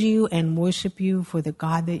praise you and worship you for the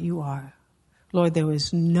God that you are. Lord, there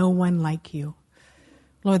is no one like you.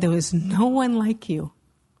 Lord, there is no one like you.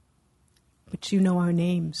 But you know our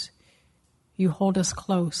names. You hold us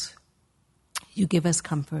close. You give us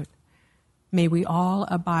comfort. May we all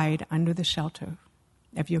abide under the shelter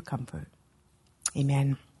of your comfort.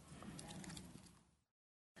 Amen.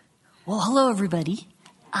 Well, hello, everybody.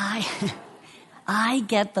 I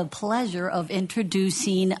get the pleasure of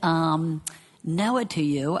introducing Noah to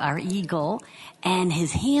you, our eagle, and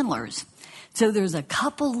his handlers. So there's a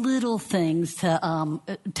couple little things to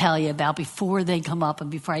tell you about before they come up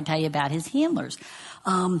and before I tell you about his handlers.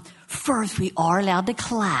 First, we are allowed to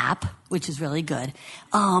clap, which is really good.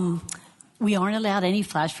 We aren't allowed any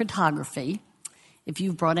flash photography. If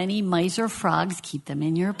you've brought any mice or frogs, keep them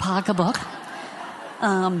in your pocketbook.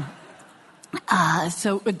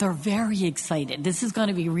 So they're very excited. This is going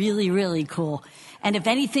to be really, really cool. And if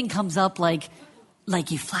anything comes up like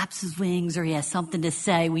he flaps his wings or he has something to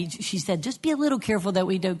say, she said, just be a little careful that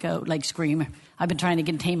we don't go like scream. I've been trying to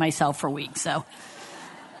contain myself for weeks, so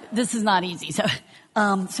this is not easy. So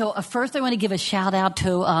first I want to give a shout out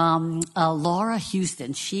to Laura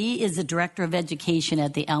Houston. She is the director of education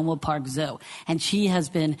at the Elmwood Park Zoo, and she has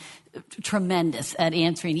been tremendous at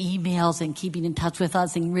answering emails and keeping in touch with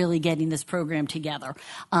us and really getting this program together.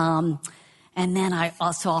 And then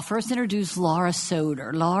I'll first introduce Laura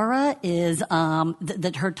Soder. Laura is,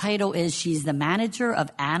 her title is she's the manager of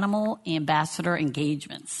Animal Ambassador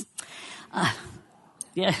Engagements.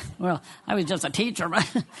 Yeah, well, I was just a teacher, right?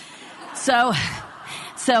 So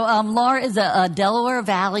Laura is a Delaware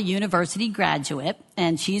Valley University graduate,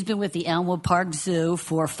 and she's been with the Elmwood Park Zoo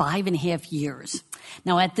for 5.5 years.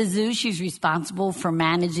 Now, at the zoo, she's responsible for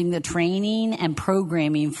managing the training and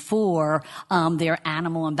programming for their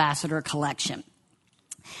Animal Ambassador collection.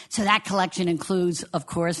 So that collection includes, of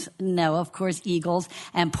course, eagles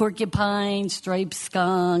and porcupines, striped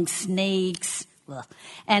skunks, snakes,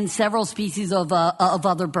 and several species of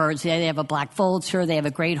other birds. They have a black vulture. They have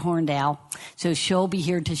a great horned owl. So she'll be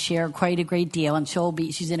here to share quite a great deal. And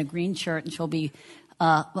she's in a green shirt, and she'll be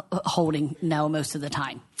holding Noah most of the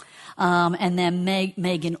time. And then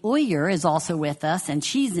Megan Oyer is also with us, and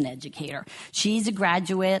she's an educator. She's a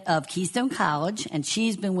graduate of Keystone College, and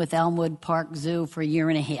she's been with Elmwood Park Zoo for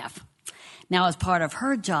 1.5 years. Now, as part of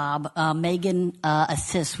her job, Megan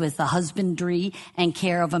assists with the husbandry and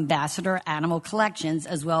care of ambassador animal collections,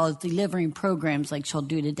 as well as delivering programs like she'll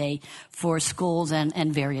do today for schools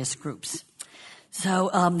and various groups. So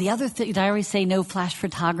the other thing, did I already say no flash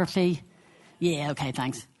photography? Yeah, okay,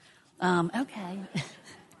 thanks. Okay.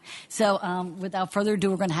 So without further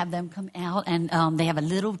ado, we're going to have them come out, and they have a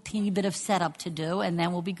little teeny bit of setup to do, and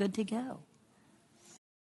then we'll be good to go.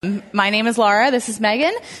 My name is Laura. This is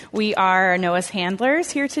Megan. We are Noah's handlers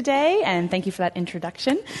here today, and thank you for that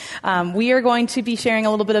introduction. We are going to be sharing a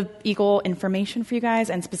little bit of eagle information for you guys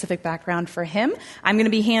and specific background for him. I'm going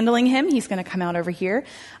to be handling him. He's going to come out over here.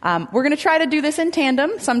 We're going to try to do this in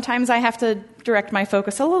tandem. Sometimes I have to direct my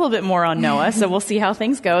focus a little bit more on Noah, so we'll see how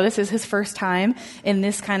things go. This is his first time in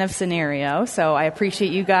this kind of scenario, so I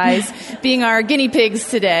appreciate you guys being our guinea pigs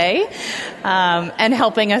today and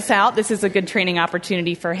helping us out. This is a good training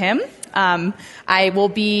opportunity for him. I will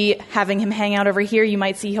be having him hang out over here. You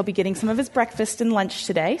might see he'll be getting some of his breakfast and lunch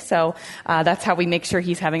today, so that's how we make sure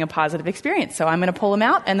he's having a positive experience. So I'm going to pull him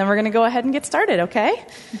out, and then we're going to go ahead and get started, okay?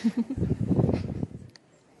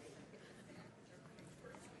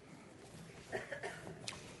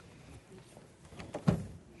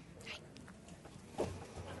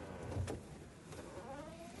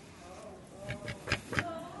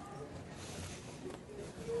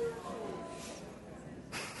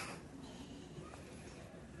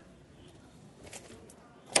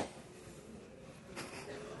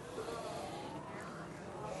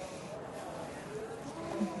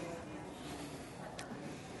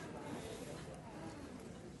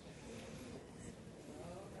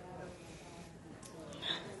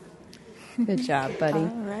 Good job, buddy.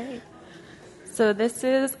 All right. So this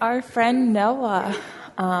is our friend Noah.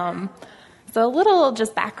 So a little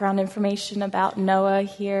just background information about Noah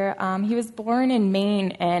here. He was born in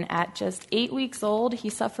Maine, and at just 8 weeks old, he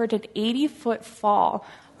suffered an 80-foot fall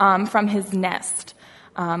from his nest.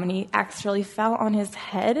 And he actually fell on his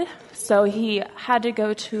head, so he had to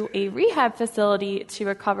go to a rehab facility to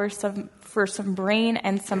recover for some brain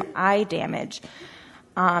and some eye damage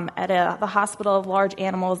at the Hospital of Large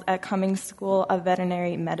Animals at Cummings School of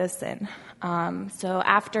Veterinary Medicine. So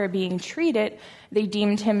after being treated, they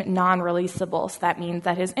deemed him non-releasable. So that means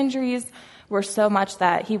that his injuries were so much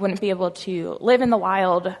that he wouldn't be able to live in the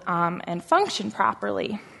wild and function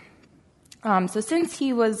properly. So since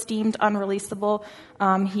he was deemed unreleasable,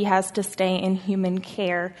 he has to stay in human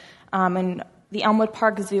care. And the Elmwood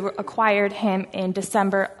Park Zoo acquired him in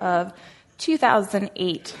December of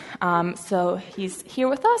 2008. So he's here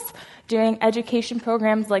with us doing education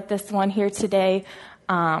programs like this one here today,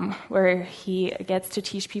 where he gets to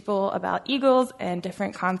teach people about eagles and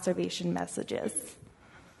different conservation messages.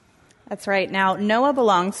 That's right. Now, Noah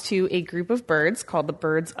belongs to a group of birds called the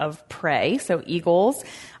birds of prey. So eagles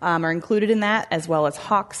are included in that, as well as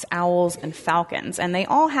hawks, owls, and falcons. And they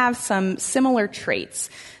all have some similar traits.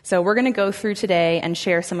 So we're going to go through today and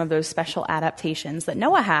share some of those special adaptations that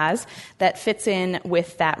Noah has that fits in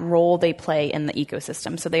with that role they play in the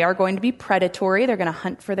ecosystem. So they are going to be predatory. They're going to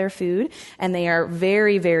hunt for their food, and they are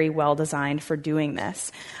very, very well designed for doing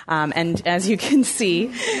this. And as you can see,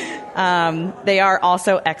 they are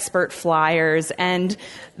also expert flyers. And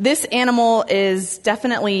this animal is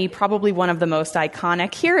definitely probably one of the most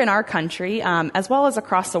iconic here in our country, as well as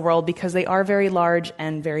across the world, because they are very large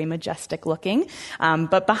and very majestic looking.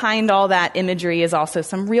 But behind all that imagery is also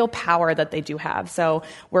some real power that they do have. So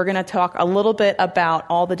we're going to talk a little bit about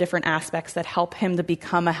all the different aspects that help him to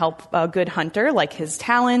become a good hunter, like his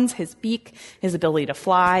talons, his beak, his ability to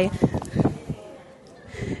fly.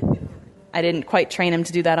 I didn't quite train him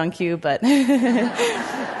to do that on cue, but...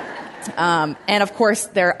 and of course,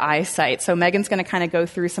 their eyesight. So Megan's going to kind of go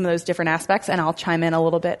through some of those different aspects, and I'll chime in a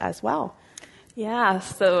little bit as well. Yeah,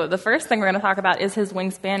 so the first thing we're going to talk about is his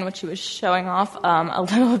wingspan, which he was showing off a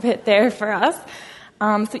little bit there for us.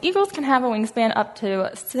 So eagles can have a wingspan up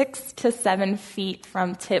to 6 to 7 feet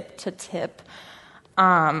from tip to tip.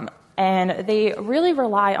 And they really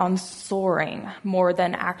rely on soaring more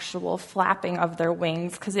than actual flapping of their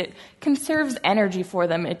wings because it conserves energy for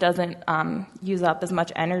them. It doesn't use up as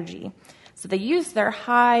much energy. So they use their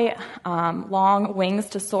high, long wings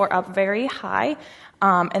to soar up very high,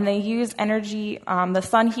 and they use energy. The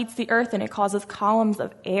sun heats the earth, and it causes columns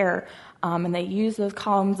of air, and they use those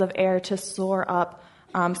columns of air to soar up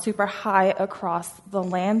super high across the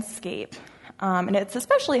landscape. And it's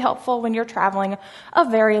especially helpful when you're traveling a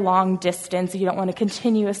very long distance. You don't want to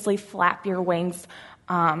continuously flap your wings.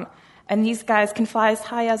 And these guys can fly as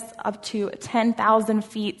high as up to 10,000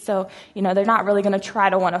 feet. So, they're not really going to try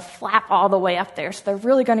to want to flap all the way up there. So they're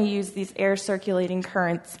really going to use these air circulating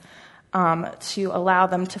currents to allow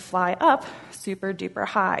them to fly up super duper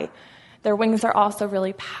high. Their wings are also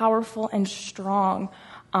really powerful and strong.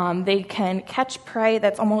 They can catch prey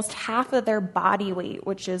that's almost half of their body weight,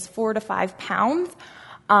 which is 4 to 5 pounds.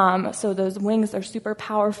 So those wings are super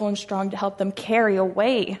powerful and strong to help them carry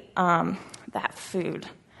away that food.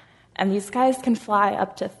 And these guys can fly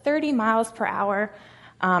up to 30 miles per hour,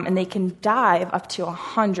 and they can dive up to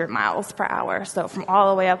 100 miles per hour. So from all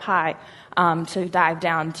the way up high to dive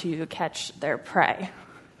down to catch their prey.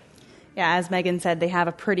 Yeah, as Megan said, they have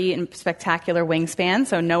a pretty and spectacular wingspan.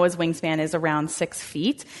 So Noah's wingspan is around 6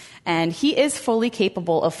 feet, and he is fully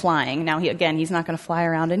capable of flying. Now, he's not going to fly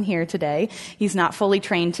around in here today. He's not fully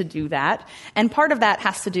trained to do that. And part of that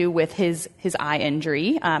has to do with his eye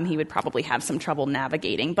injury. He would probably have some trouble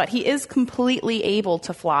navigating, but he is completely able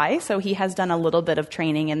to fly. So he has done a little bit of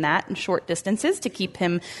training in that in short distances to keep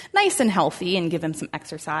him nice and healthy and give him some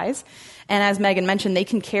exercise. And as Megan mentioned, they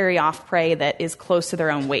can carry off prey that is close to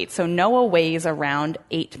their own weight. So Noah weighs around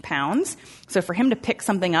 8 pounds. So for him to pick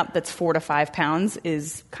something up that's 4 to 5 pounds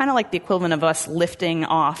is kind of like the equivalent of us lifting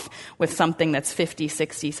off with something that's 50,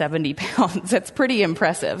 60, 70 pounds. That's pretty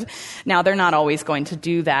impressive. Now, they're not always going to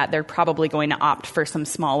do that. They're probably going to opt for some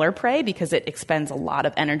smaller prey because it expends a lot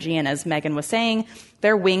of energy. And as Megan was saying,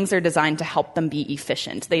 their wings are designed to help them be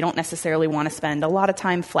efficient. They don't necessarily want to spend a lot of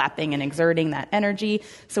time flapping and exerting that energy.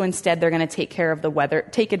 So instead, they're going to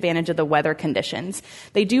take advantage of the weather conditions.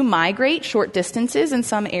 They do migrate short distances in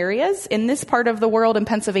some areas. In this part of the world, in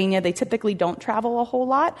Pennsylvania, they typically don't travel a whole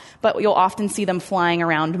lot, but you'll often see them flying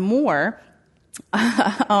around more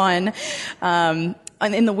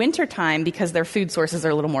in the wintertime, because their food sources are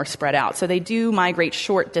a little more spread out. So they do migrate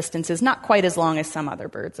short distances, not quite as long as some other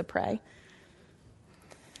birds of prey.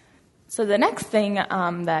 So the next thing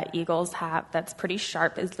that eagles have that's pretty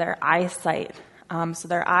sharp is their eyesight. So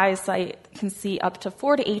their eyesight can see up to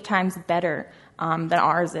 4 to 8 times better than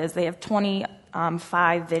ours is. They have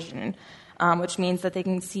 25 vision, which means that they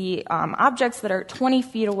can see objects that are 20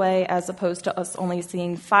 feet away as opposed to us only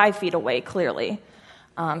seeing 5 feet away clearly.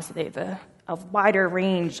 So they have a wider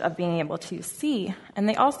range of being able to see. And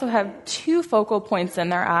they also have 2 focal points in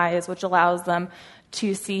their eyes, which allows them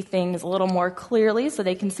to see things a little more clearly, so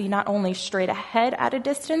they can see not only straight ahead at a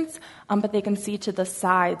distance, but they can see to the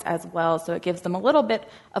sides as well. So it gives them a little bit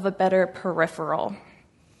of a better peripheral.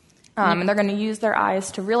 And they're going to use their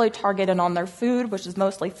eyes to really target in on their food, which is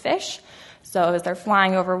mostly fish. So as they're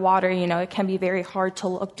flying over water, it can be very hard to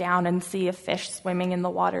look down and see a fish swimming in the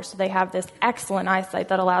water. So they have this excellent eyesight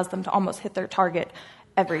that allows them to almost hit their target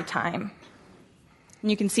every time.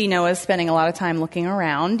 You can see Noah's spending a lot of time looking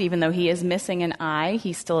around. Even though he is missing an eye,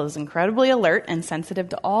 he still is incredibly alert and sensitive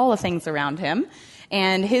to all the things around him.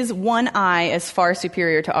 And his one eye is far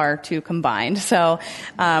superior to our 2 combined. So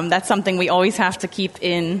that's something we always have to keep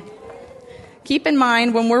in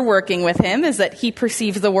mind when we're working with him, is that he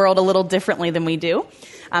perceives the world a little differently than we do.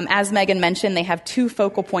 As Megan mentioned, they have 2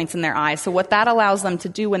 focal points in their eyes. So what that allows them to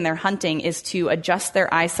do when they're hunting is to adjust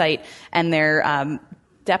their eyesight and their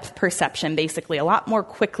depth perception basically a lot more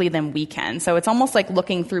quickly than we can. So it's almost like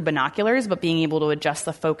looking through binoculars, but being able to adjust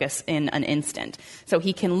the focus in an instant. So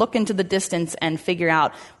he can look into the distance and figure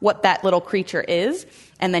out what that little creature is,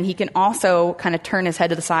 and then he can also kind of turn his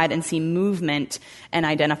head to the side and see movement and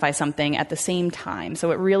identify something at the same time.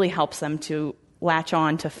 So it really helps them to latch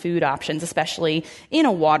on to food options, especially in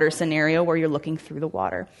a water scenario where you're looking through the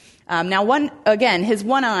water. Now, his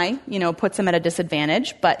one eye, puts him at a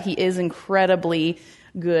disadvantage, but he is incredibly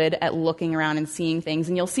good at looking around and seeing things.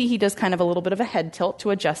 And you'll see he does kind of a little bit of a head tilt to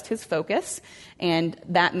adjust his focus. And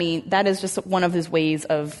that is just one of his ways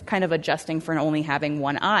of kind of adjusting for only having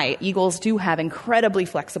one eye. Eagles do have incredibly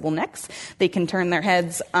flexible necks. They can turn their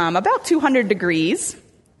heads about 200 degrees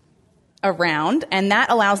around, and that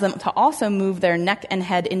allows them to also move their neck and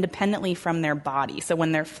head independently from their body. So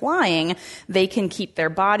when they're flying, they can keep their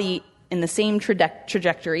body in the same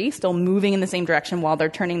trajectory, still moving in the same direction while they're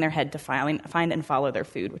turning their head to find and follow their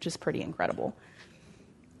food, which is pretty incredible.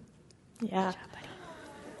 Yeah.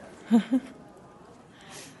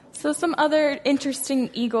 So some other interesting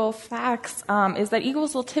eagle facts is that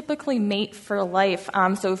eagles will typically mate for life.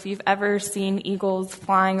 So if you've ever seen eagles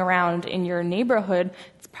flying around in your neighborhood,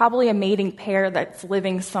 it's probably a mating pair that's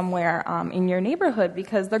living somewhere in your neighborhood,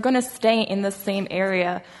 because they're going to stay in the same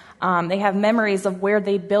area. They have memories of where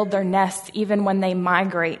they build their nests even when they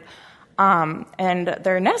migrate. And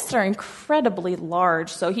their nests are incredibly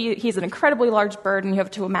large. So he's an incredibly large bird, and you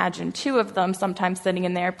have to imagine 2 of them sometimes sitting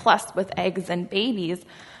in there, plus with eggs and babies.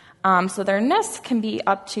 So their nests can be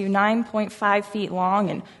up to 9.5 feet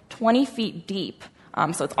long and 20 feet deep.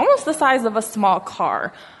 So it's almost the size of a small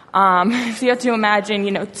car. So you have to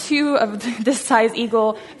imagine, 2 of this size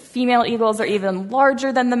eagle. Female eagles are even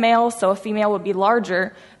larger than the male, so a female would be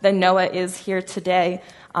larger than Noah is here today.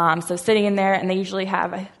 So sitting in there, and they usually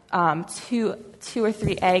have 2 or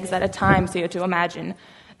 3 eggs at a time, so you have to imagine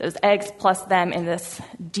those eggs plus them in this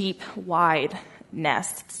deep, wide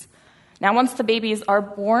nests. Now, once the babies are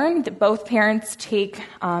born, both parents take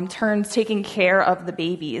turns taking care of the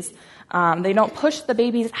babies. They don't push the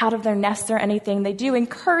babies out of their nests or anything. They do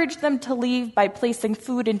encourage them to leave by placing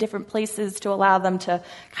food in different places to allow them to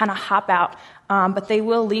kind of hop out. But they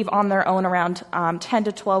will leave on their own around 10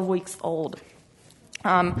 to 12 weeks old.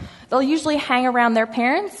 They'll usually hang around their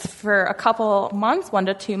parents for a couple months, 1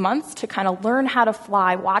 to 2 months, to kind of learn how to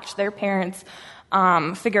fly, watch their parents,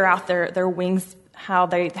 figure out their wings, how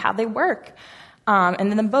they work.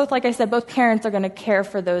 And then both parents are going to care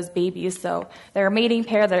for those babies. So they're a mating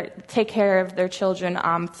pair that take care of their children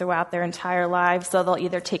throughout their entire lives. So they'll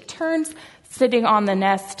either take turns sitting on the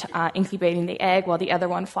nest, incubating the egg, while the other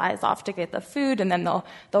one flies off to get the food, and then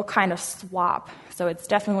they'll kind of swap. So it's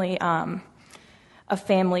definitely a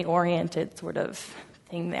family-oriented sort of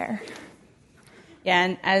thing there. Yeah,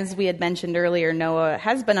 and as we had mentioned earlier, Noah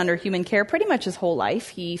has been under human care pretty much his whole life.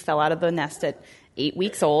 He fell out of the nest at 8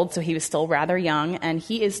 weeks old, so he was still rather young, and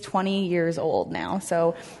he is 20 years old now.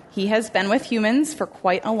 So he has been with humans for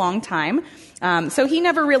quite a long time. So he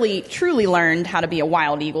never really truly learned how to be a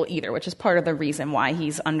wild eagle either, which is part of the reason why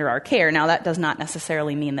he's under our care. Now, that does not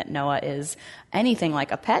necessarily mean that Noah is anything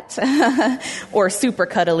like a pet or super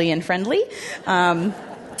cuddly and friendly.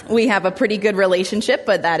 We have a pretty good relationship,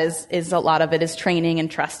 but that is a lot of it is training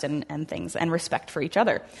and trust and things and respect for each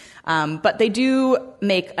other. But they do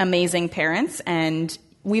make amazing parents, and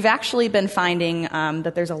we've actually been finding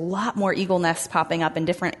that there's a lot more eagle nests popping up in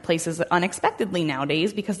different places unexpectedly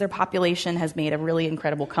nowadays because their population has made a really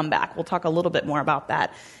incredible comeback. We'll talk a little bit more about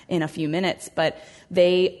that in a few minutes, but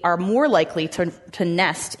they are more likely to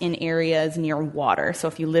nest in areas near water. So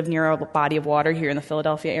if you live near a body of water here in the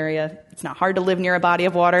Philadelphia area, it's not hard to live near a body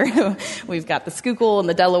of water. We've got the Schuylkill and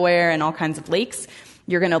the Delaware and all kinds of lakes.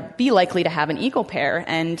 You're going to be likely to have an eagle pair.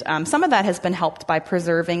 And some of that has been helped by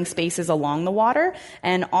preserving spaces along the water.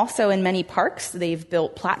 And also in many parks, they've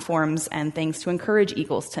built platforms and things to encourage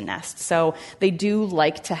eagles to nest. So they do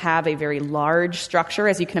like to have a very large structure.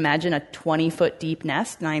 As you can imagine, a 20-foot deep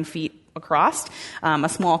nest, 9 feet across. A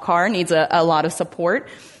small car needs a lot of support.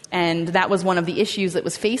 And that was one of the issues that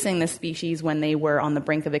was facing this species when they were on the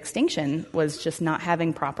brink of extinction, was just not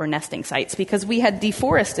having proper nesting sites, because we had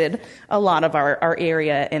deforested a lot of our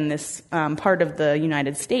area in this part of the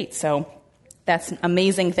United States. So that's an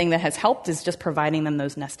amazing thing that has helped, is just providing them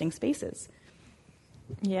those nesting spaces.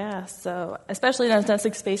 Yeah, so especially those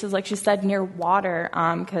nesting spaces, like she said, near water,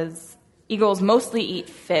 because eagles mostly eat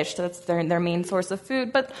fish. That's their main source of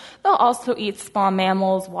food, but they'll also eat small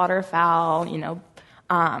mammals, waterfowl,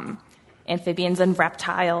 amphibians and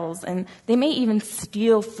reptiles, and they may even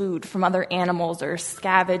steal food from other animals or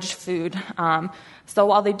scavenge food. So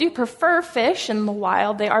while they do prefer fish in the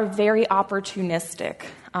wild, they are very opportunistic.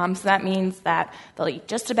 So that means that they'll eat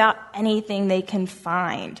just about anything they can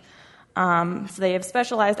find. So they have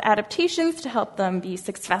specialized adaptations to help them be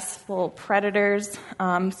successful predators.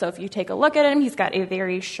 So if you take a look at him, he's got a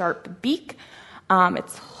very sharp beak.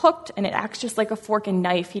 It's hooked, and it acts just like a fork and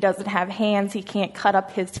knife. He doesn't have hands. He can't cut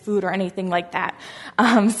up his food or anything like that.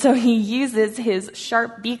 So he uses his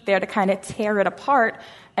sharp beak there to kind of tear it apart.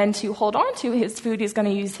 And to hold on to his food, he's going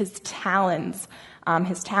to use his talons.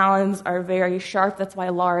 His talons are very sharp. That's why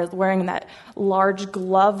Laura is wearing that large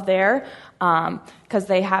glove there, because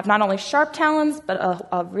they have not only sharp talons, but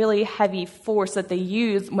a really heavy force that they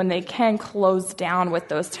use when they can close down with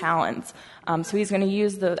those talons. So he's going to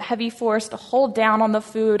use the heavy force to hold down on the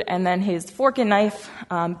food, and then his fork and knife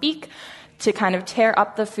beak to kind of tear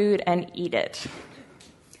up the food and eat it.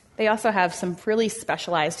 They also have some really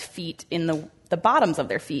specialized feet in the bottoms of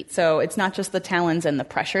their feet. So it's not just the talons and the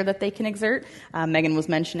pressure that they can exert. Megan was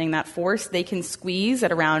mentioning that force. They can squeeze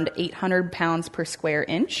at around 800 pounds per square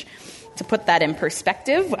inch. To put that in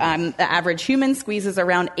perspective, the average human squeezes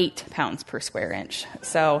around 8 pounds per square inch.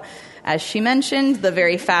 So as she mentioned, the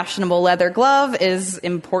very fashionable leather glove is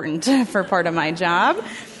important for part of my job.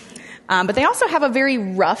 But they also have a very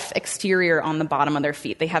rough exterior on the bottom of their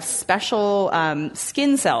feet. They have special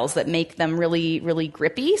skin cells that make them really, really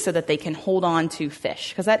grippy so that they can hold on to fish,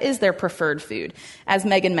 because that is their preferred food. As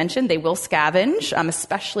Megan mentioned, they will scavenge,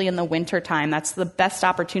 especially in the wintertime. That's the best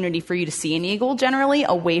opportunity for you to see an eagle, generally,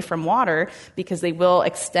 away from water, because they will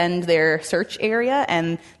extend their search area,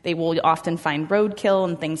 and they will often find roadkill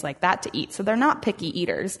and things like that to eat. So they're not picky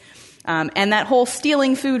eaters. And that whole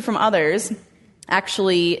stealing food from others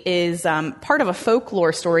actually is part of a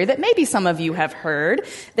folklore story that maybe some of you have heard.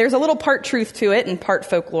 There's a little part truth to it and part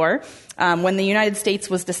folklore. When the United States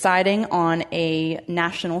was deciding on a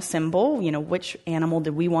national symbol, which animal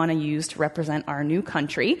did we want to use to represent our new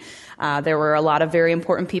country, there were a lot of very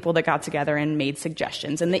important people that got together and made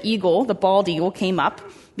suggestions. And the eagle, the bald eagle, came up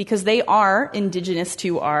because they are indigenous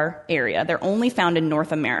to our area. They're only found in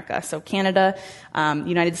North America, so Canada,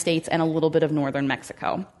 United States, and a little bit of northern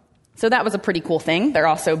Mexico. So that was a pretty cool thing. They're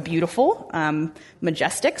also beautiful,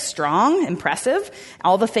 majestic, strong, impressive,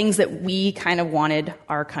 all the things that we kind of wanted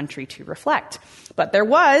our country to reflect. But there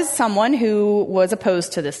was someone who was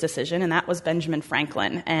opposed to this decision, and that was Benjamin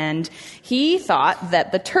Franklin. And he thought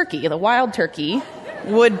that the turkey, the wild turkey,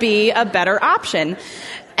 would be a better option.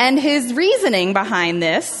 And his reasoning behind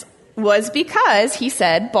this was because he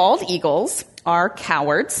said bald eagles are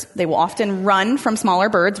cowards. They will often run from smaller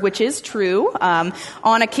birds, which is true. On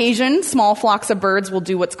occasion, small flocks of birds will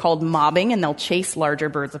do what's called mobbing, and they'll chase larger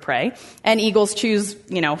birds of prey. And eagles choose,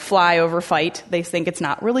 fly over fight. They think it's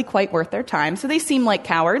not really quite worth their time, so they seem like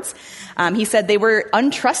cowards. He said they were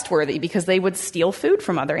untrustworthy because they would steal food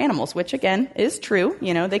from other animals, which again is true.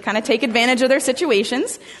 They kind of take advantage of their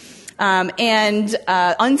situations. And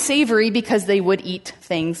unsavory because they would eat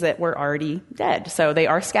things that were already dead. So they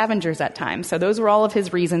are scavengers at times. So those were all of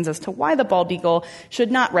his reasons as to why the bald eagle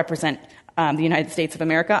should not represent the United States of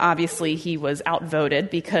America. Obviously, he was outvoted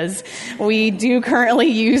because we do currently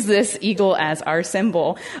use this eagle as our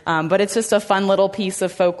symbol. But it's just a fun little piece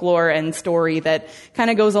of folklore and story that kind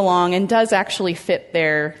of goes along and does actually fit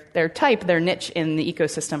their type, their niche in the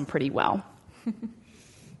ecosystem pretty well.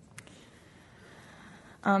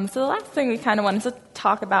 So the last thing we kind of wanted to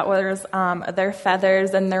talk about was their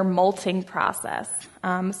feathers and their molting process.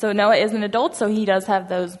 So Noah is an adult, so he does have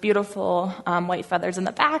those beautiful white feathers in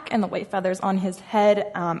the back and the white feathers on his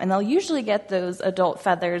head, and they'll usually get those adult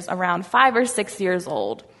feathers around 5 or 6 years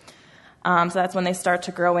old. So that's when they start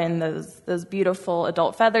to grow in those beautiful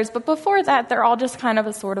adult feathers. But before that, they're all just kind of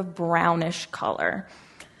a sort of brownish color.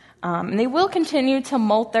 And they will continue to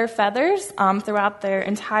molt their feathers throughout their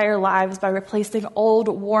entire lives by replacing old,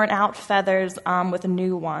 worn-out feathers with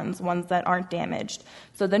new ones that aren't damaged.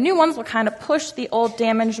 So the new ones will kind of push the old,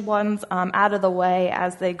 damaged ones out of the way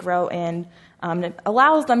as they grow in. It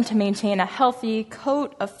allows them to maintain a healthy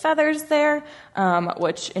coat of feathers there,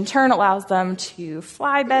 which in turn allows them to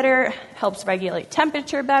fly better, helps regulate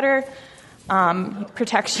temperature better,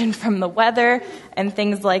 protection from the weather, and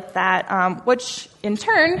things like that, which in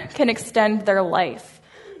turn can extend their life.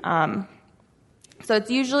 So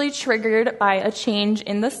it's usually triggered by a change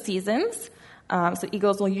in the seasons. So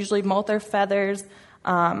eagles will usually molt their feathers,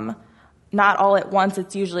 not all at once.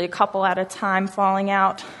 It's usually a couple at a time falling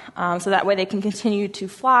out, so that way they can continue to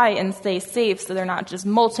fly and stay safe, so they're not just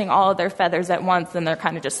molting all of their feathers at once and they're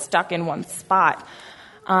kind of just stuck in one spot.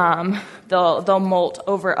 They'll molt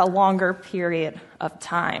over a longer period of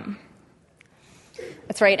time.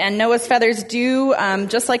 That's right. And Noah's feathers do,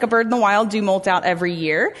 just like a bird in the wild, do molt out every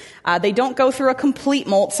year. They don't go through a complete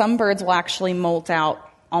molt. Some birds will actually molt out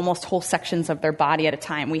almost whole sections of their body at a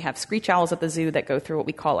time. We have screech owls at the zoo that go through what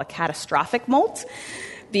we call a catastrophic molt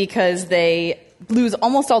because they lose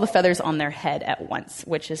almost all the feathers on their head at once,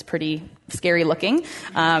 which is pretty scary looking,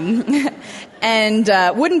 and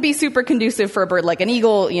wouldn't be super conducive for a bird like an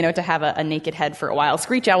eagle, to have a naked head for a while.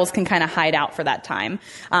 Screech owls can kind of hide out for that time.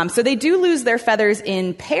 So they do lose their feathers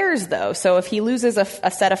in pairs, though. So if he loses a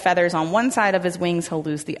set of feathers on one side of his wings, he'll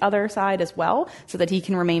lose the other side as well, so that he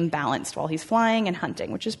can remain balanced while he's flying and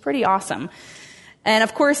hunting, which is pretty awesome. And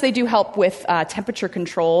of course, they do help with temperature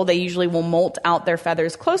control. They usually will molt out their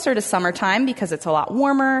feathers closer to summertime because it's a lot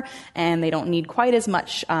warmer and they don't need quite as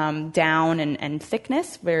much down and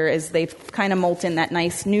thickness, whereas they kind of molt in that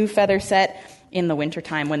nice new feather set in the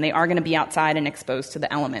wintertime when they are going to be outside and exposed to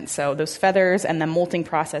the elements. So those feathers and the molting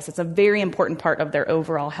process, it's a very important part of their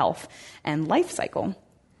overall health and life cycle.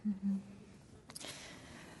 Mm-hmm.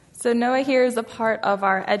 So Noah here is a part of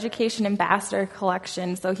our Education Ambassador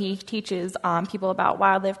collection. So he teaches people about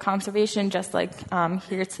wildlife conservation, just like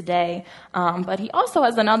here today. But he also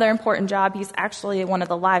has another important job. He's actually one of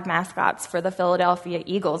the live mascots for the Philadelphia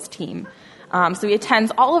Eagles team. So he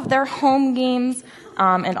attends all of their home games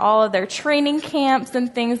and all of their training camps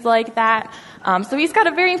and things like that. So he's got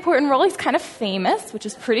a very important role. He's kind of famous, which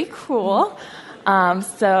is pretty cool.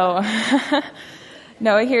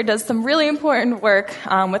 Noah here does some really important work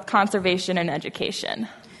with conservation and education.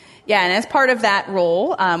 Yeah, and as part of that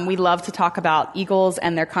role, we love to talk about eagles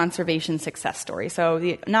and their conservation success story.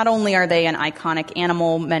 So not only are they an iconic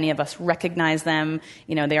animal, many of us recognize them.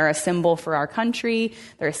 They are a symbol for our country.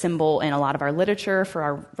 They're a symbol in a lot of our literature for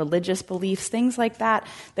our religious beliefs, things like that.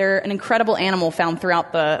 They're an incredible animal found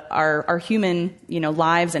throughout our human,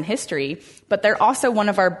 lives and history. But they're also one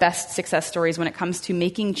of our best success stories when it comes to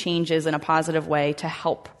making changes in a positive way to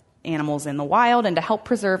help animals in the wild and to help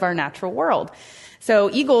preserve our natural world.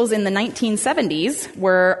 So eagles in the 1970s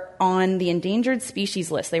were on the endangered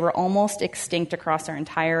species list. They were almost extinct across our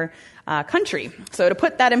entire country. So to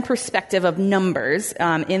put that in perspective of numbers,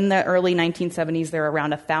 in the early 1970s, there were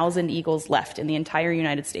around 1,000 eagles left in the entire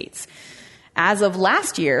United States. As of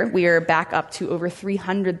last year, we are back up to over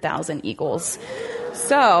 300,000 eagles.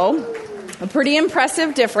 So a pretty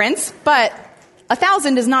impressive difference, but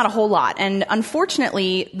 1,000 is not a whole lot, and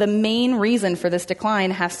unfortunately, the main reason for this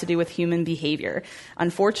decline has to do with human behavior.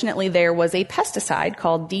 Unfortunately, there was a pesticide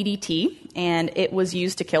called DDT, and it was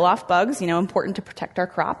used to kill off bugs, important to protect our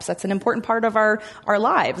crops. That's an important part of our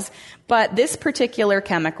lives. But this particular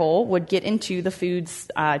chemical would get into the food's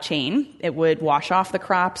chain. It would wash off the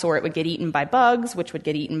crops, or it would get eaten by bugs, which would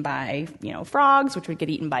get eaten by, frogs, which would get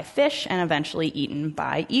eaten by fish, and eventually eaten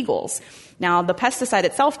by eagles. Now, the pesticide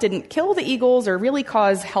itself didn't kill the eagles or really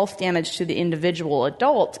cause health damage to the individual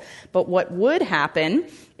adult, but what would happen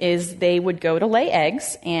is they would go to lay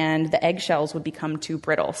eggs, and the eggshells would become too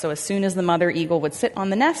brittle. So as soon as the mother eagle would sit on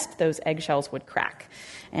the nest, those eggshells would crack.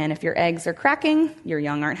 And if your eggs are cracking, your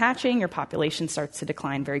young aren't hatching, your population starts to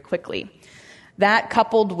decline very quickly. That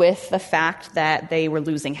coupled with the fact that they were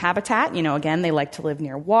losing habitat, again, they like to live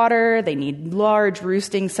near water, they need large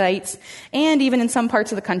roosting sites, and even in some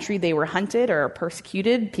parts of the country they were hunted or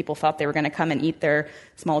persecuted. People thought they were going to come and eat their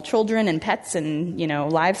small children and pets and,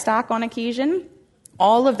 livestock on occasion.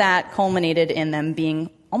 All of that culminated in them being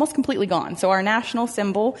almost completely gone. So our national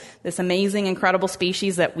symbol, this amazing, incredible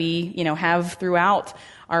species that we, have throughout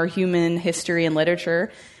our human history and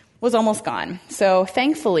literature, was almost gone. So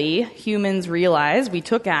thankfully, humans realized, we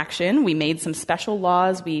took action, we made some special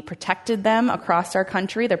laws, we protected them across our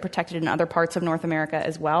country. They're protected in other parts of North America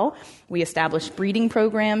as well. We established breeding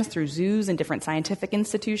programs through zoos and different scientific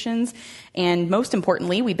institutions. And most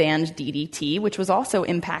importantly, we banned DDT, which was also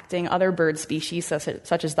impacting other bird species such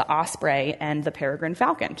as the osprey and the peregrine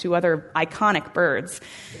falcon, two other iconic birds.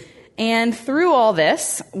 And through all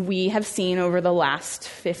this, we have seen over the last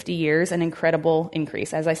 50 years an incredible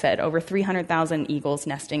increase. As I said, over 300,000 eagles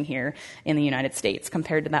nesting here in the United States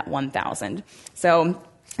compared to that 1,000. So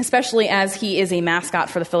especially as he is a mascot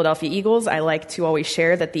for the Philadelphia Eagles, I like to always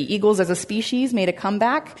share that the Eagles as a species made a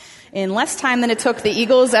comeback in less time than it took the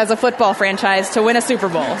Eagles as a football franchise to win a Super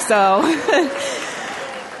Bowl. So...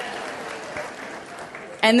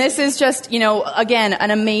 And this is just, again,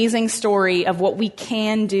 an amazing story of what we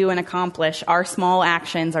can do and accomplish. Our small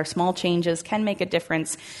actions, our small changes can make a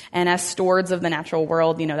difference. And as stewards of the natural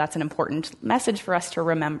world, that's an important message for us to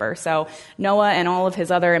remember. So Noah and all of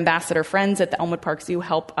his other ambassador friends at the Elmwood Park Zoo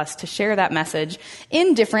help us to share that message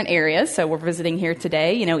in different areas. So we're visiting here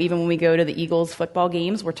today. Even when we go to the Eagles football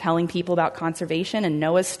games, we're telling people about conservation and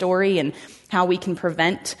Noah's story and how we can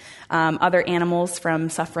prevent other animals from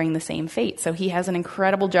suffering the same fate. So he has an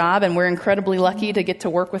incredible job, and we're incredibly lucky to get to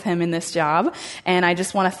work with him in this job. And I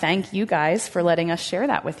just want to thank you guys for letting us share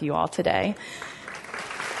that with you all today.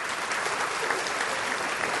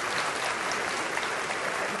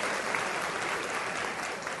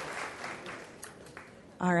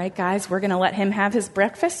 All right, guys, we're going to let him have his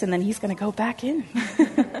breakfast, and then he's going to go back in.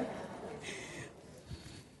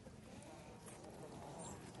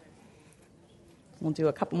 We'll do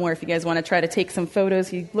a couple more if you guys want to try to take some photos.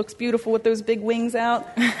 He looks beautiful with those big wings out.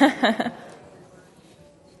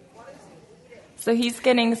 So he's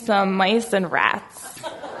getting some mice and rats.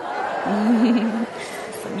 Some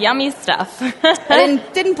yummy stuff. I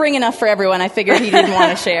didn't bring enough for everyone. I figured he didn't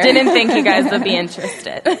want to share. Didn't think you guys would be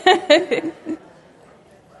interested.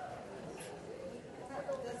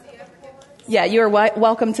 Yeah, you're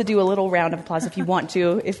welcome to do a little round of applause if you want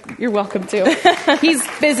to. If you're welcome to. He's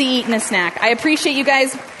busy eating a snack. I appreciate you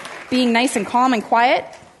guys being nice and calm and quiet.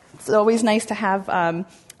 It's always nice to have a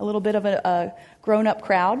little bit of a grown-up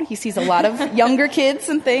crowd. He sees a lot of younger kids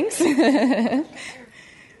and things.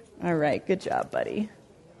 All right, good job, buddy.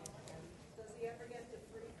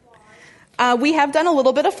 We have done a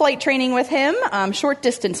little bit of flight training with him,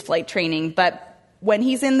 short-distance flight training, but when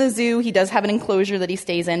he's in the zoo, he does have an enclosure that he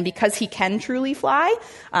stays in because he can truly fly.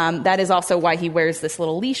 That is also why he wears this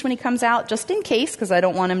little leash when he comes out, just in case, because I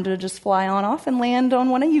don't want him to just fly on off and land on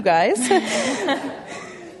one of you guys.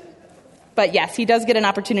 But yes, he does get an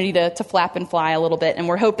opportunity to flap and fly a little bit, and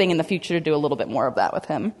we're hoping in the future to do a little bit more of that with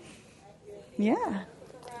him. Yeah.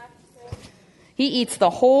 He eats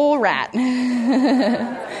the whole rat.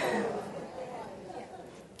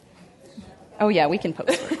 Oh yeah, we can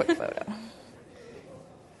post for a quick photo.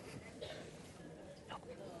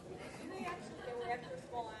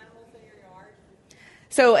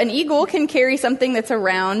 So an eagle can carry something that's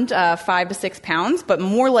around 5 to 6 pounds, but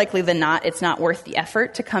more likely than not, it's not worth the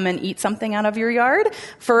effort to come and eat something out of your yard.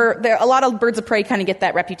 A lot of birds of prey kind of get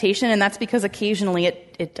that reputation, and that's because occasionally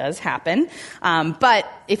it does happen. But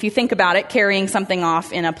if you think about it, carrying something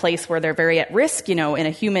off in a place where they're very at risk, in a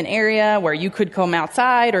human area where you could come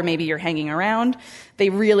outside or maybe you're hanging around, they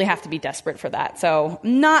really have to be desperate for that. So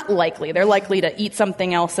not likely. They're likely to eat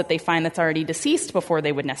something else that they find that's already deceased before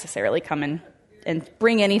they would necessarily come and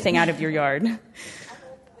bring anything out of your yard.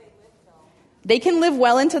 They can live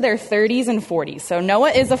well into their 30s and 40s. So Noah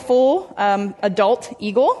is a full adult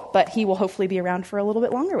eagle, but he will hopefully be around for a little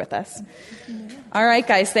bit longer with us. All right,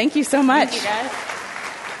 guys. Thank you so much. Thank you, guys.